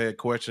things people had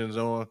questions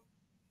on.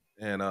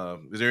 And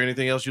is there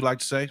anything else you'd like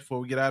to say before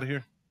we get out of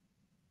here?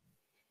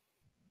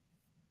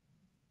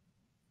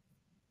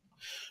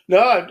 No,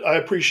 I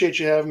appreciate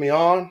you having me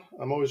on.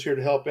 I'm always here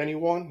to help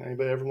anyone.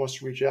 Anybody ever wants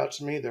to reach out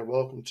to me, they're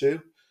welcome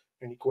to.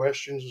 Any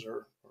questions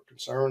or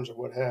concerns or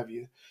what have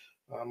you.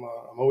 I'm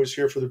always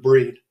here for the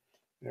breed.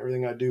 And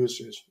everything I do is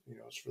it's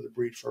for the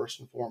breed first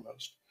and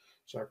foremost.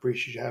 So I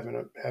appreciate you having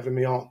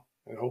me on,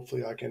 and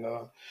hopefully I can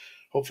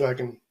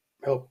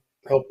help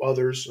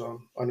others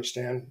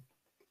understand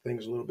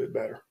things a little bit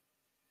better.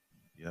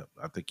 Yep,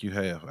 I think you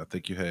have.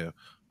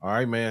 All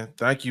right, man.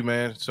 Thank you,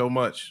 man, so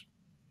much.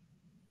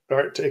 All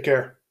right, take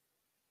care.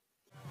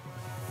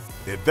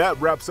 And that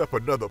wraps up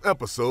another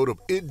episode of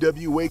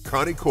NWA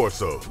Cane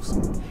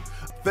Corsos.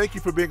 Thank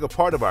you for being a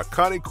part of our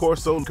Cane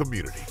Corso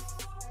community.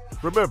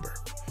 Remember,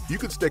 you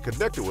can stay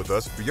connected with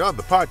us beyond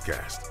the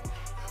podcast.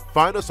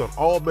 Find us on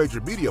all major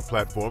media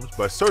platforms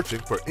by searching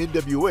for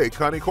NWA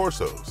Cane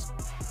Corsos.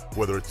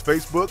 Whether it's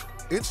Facebook,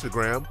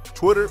 Instagram,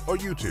 Twitter, or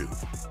YouTube,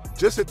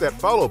 just hit that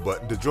follow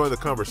button to join the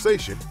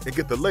conversation and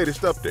get the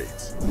latest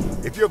updates.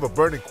 If you have a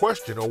burning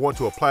question or want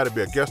to apply to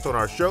be a guest on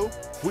our show,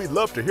 we'd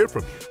love to hear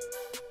from you.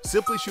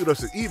 Simply shoot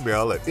us an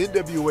email at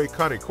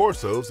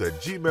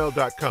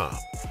nwacanecorsos@gmail.com.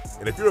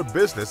 And if you're a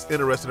business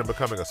interested in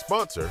becoming a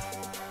sponsor,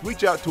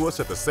 reach out to us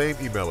at the same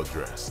email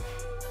address.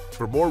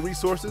 For more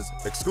resources,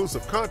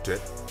 exclusive content,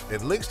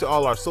 and links to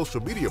all our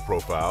social media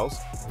profiles,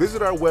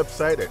 visit our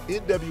website at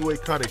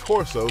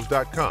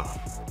nwacanecorsos.com.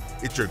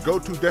 It's your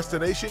go-to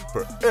destination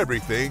for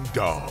everything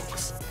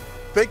dogs.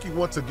 Thank you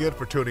once again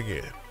for tuning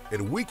in,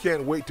 and we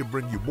can't wait to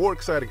bring you more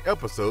exciting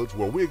episodes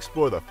where we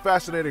explore the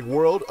fascinating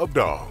world of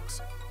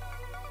dogs.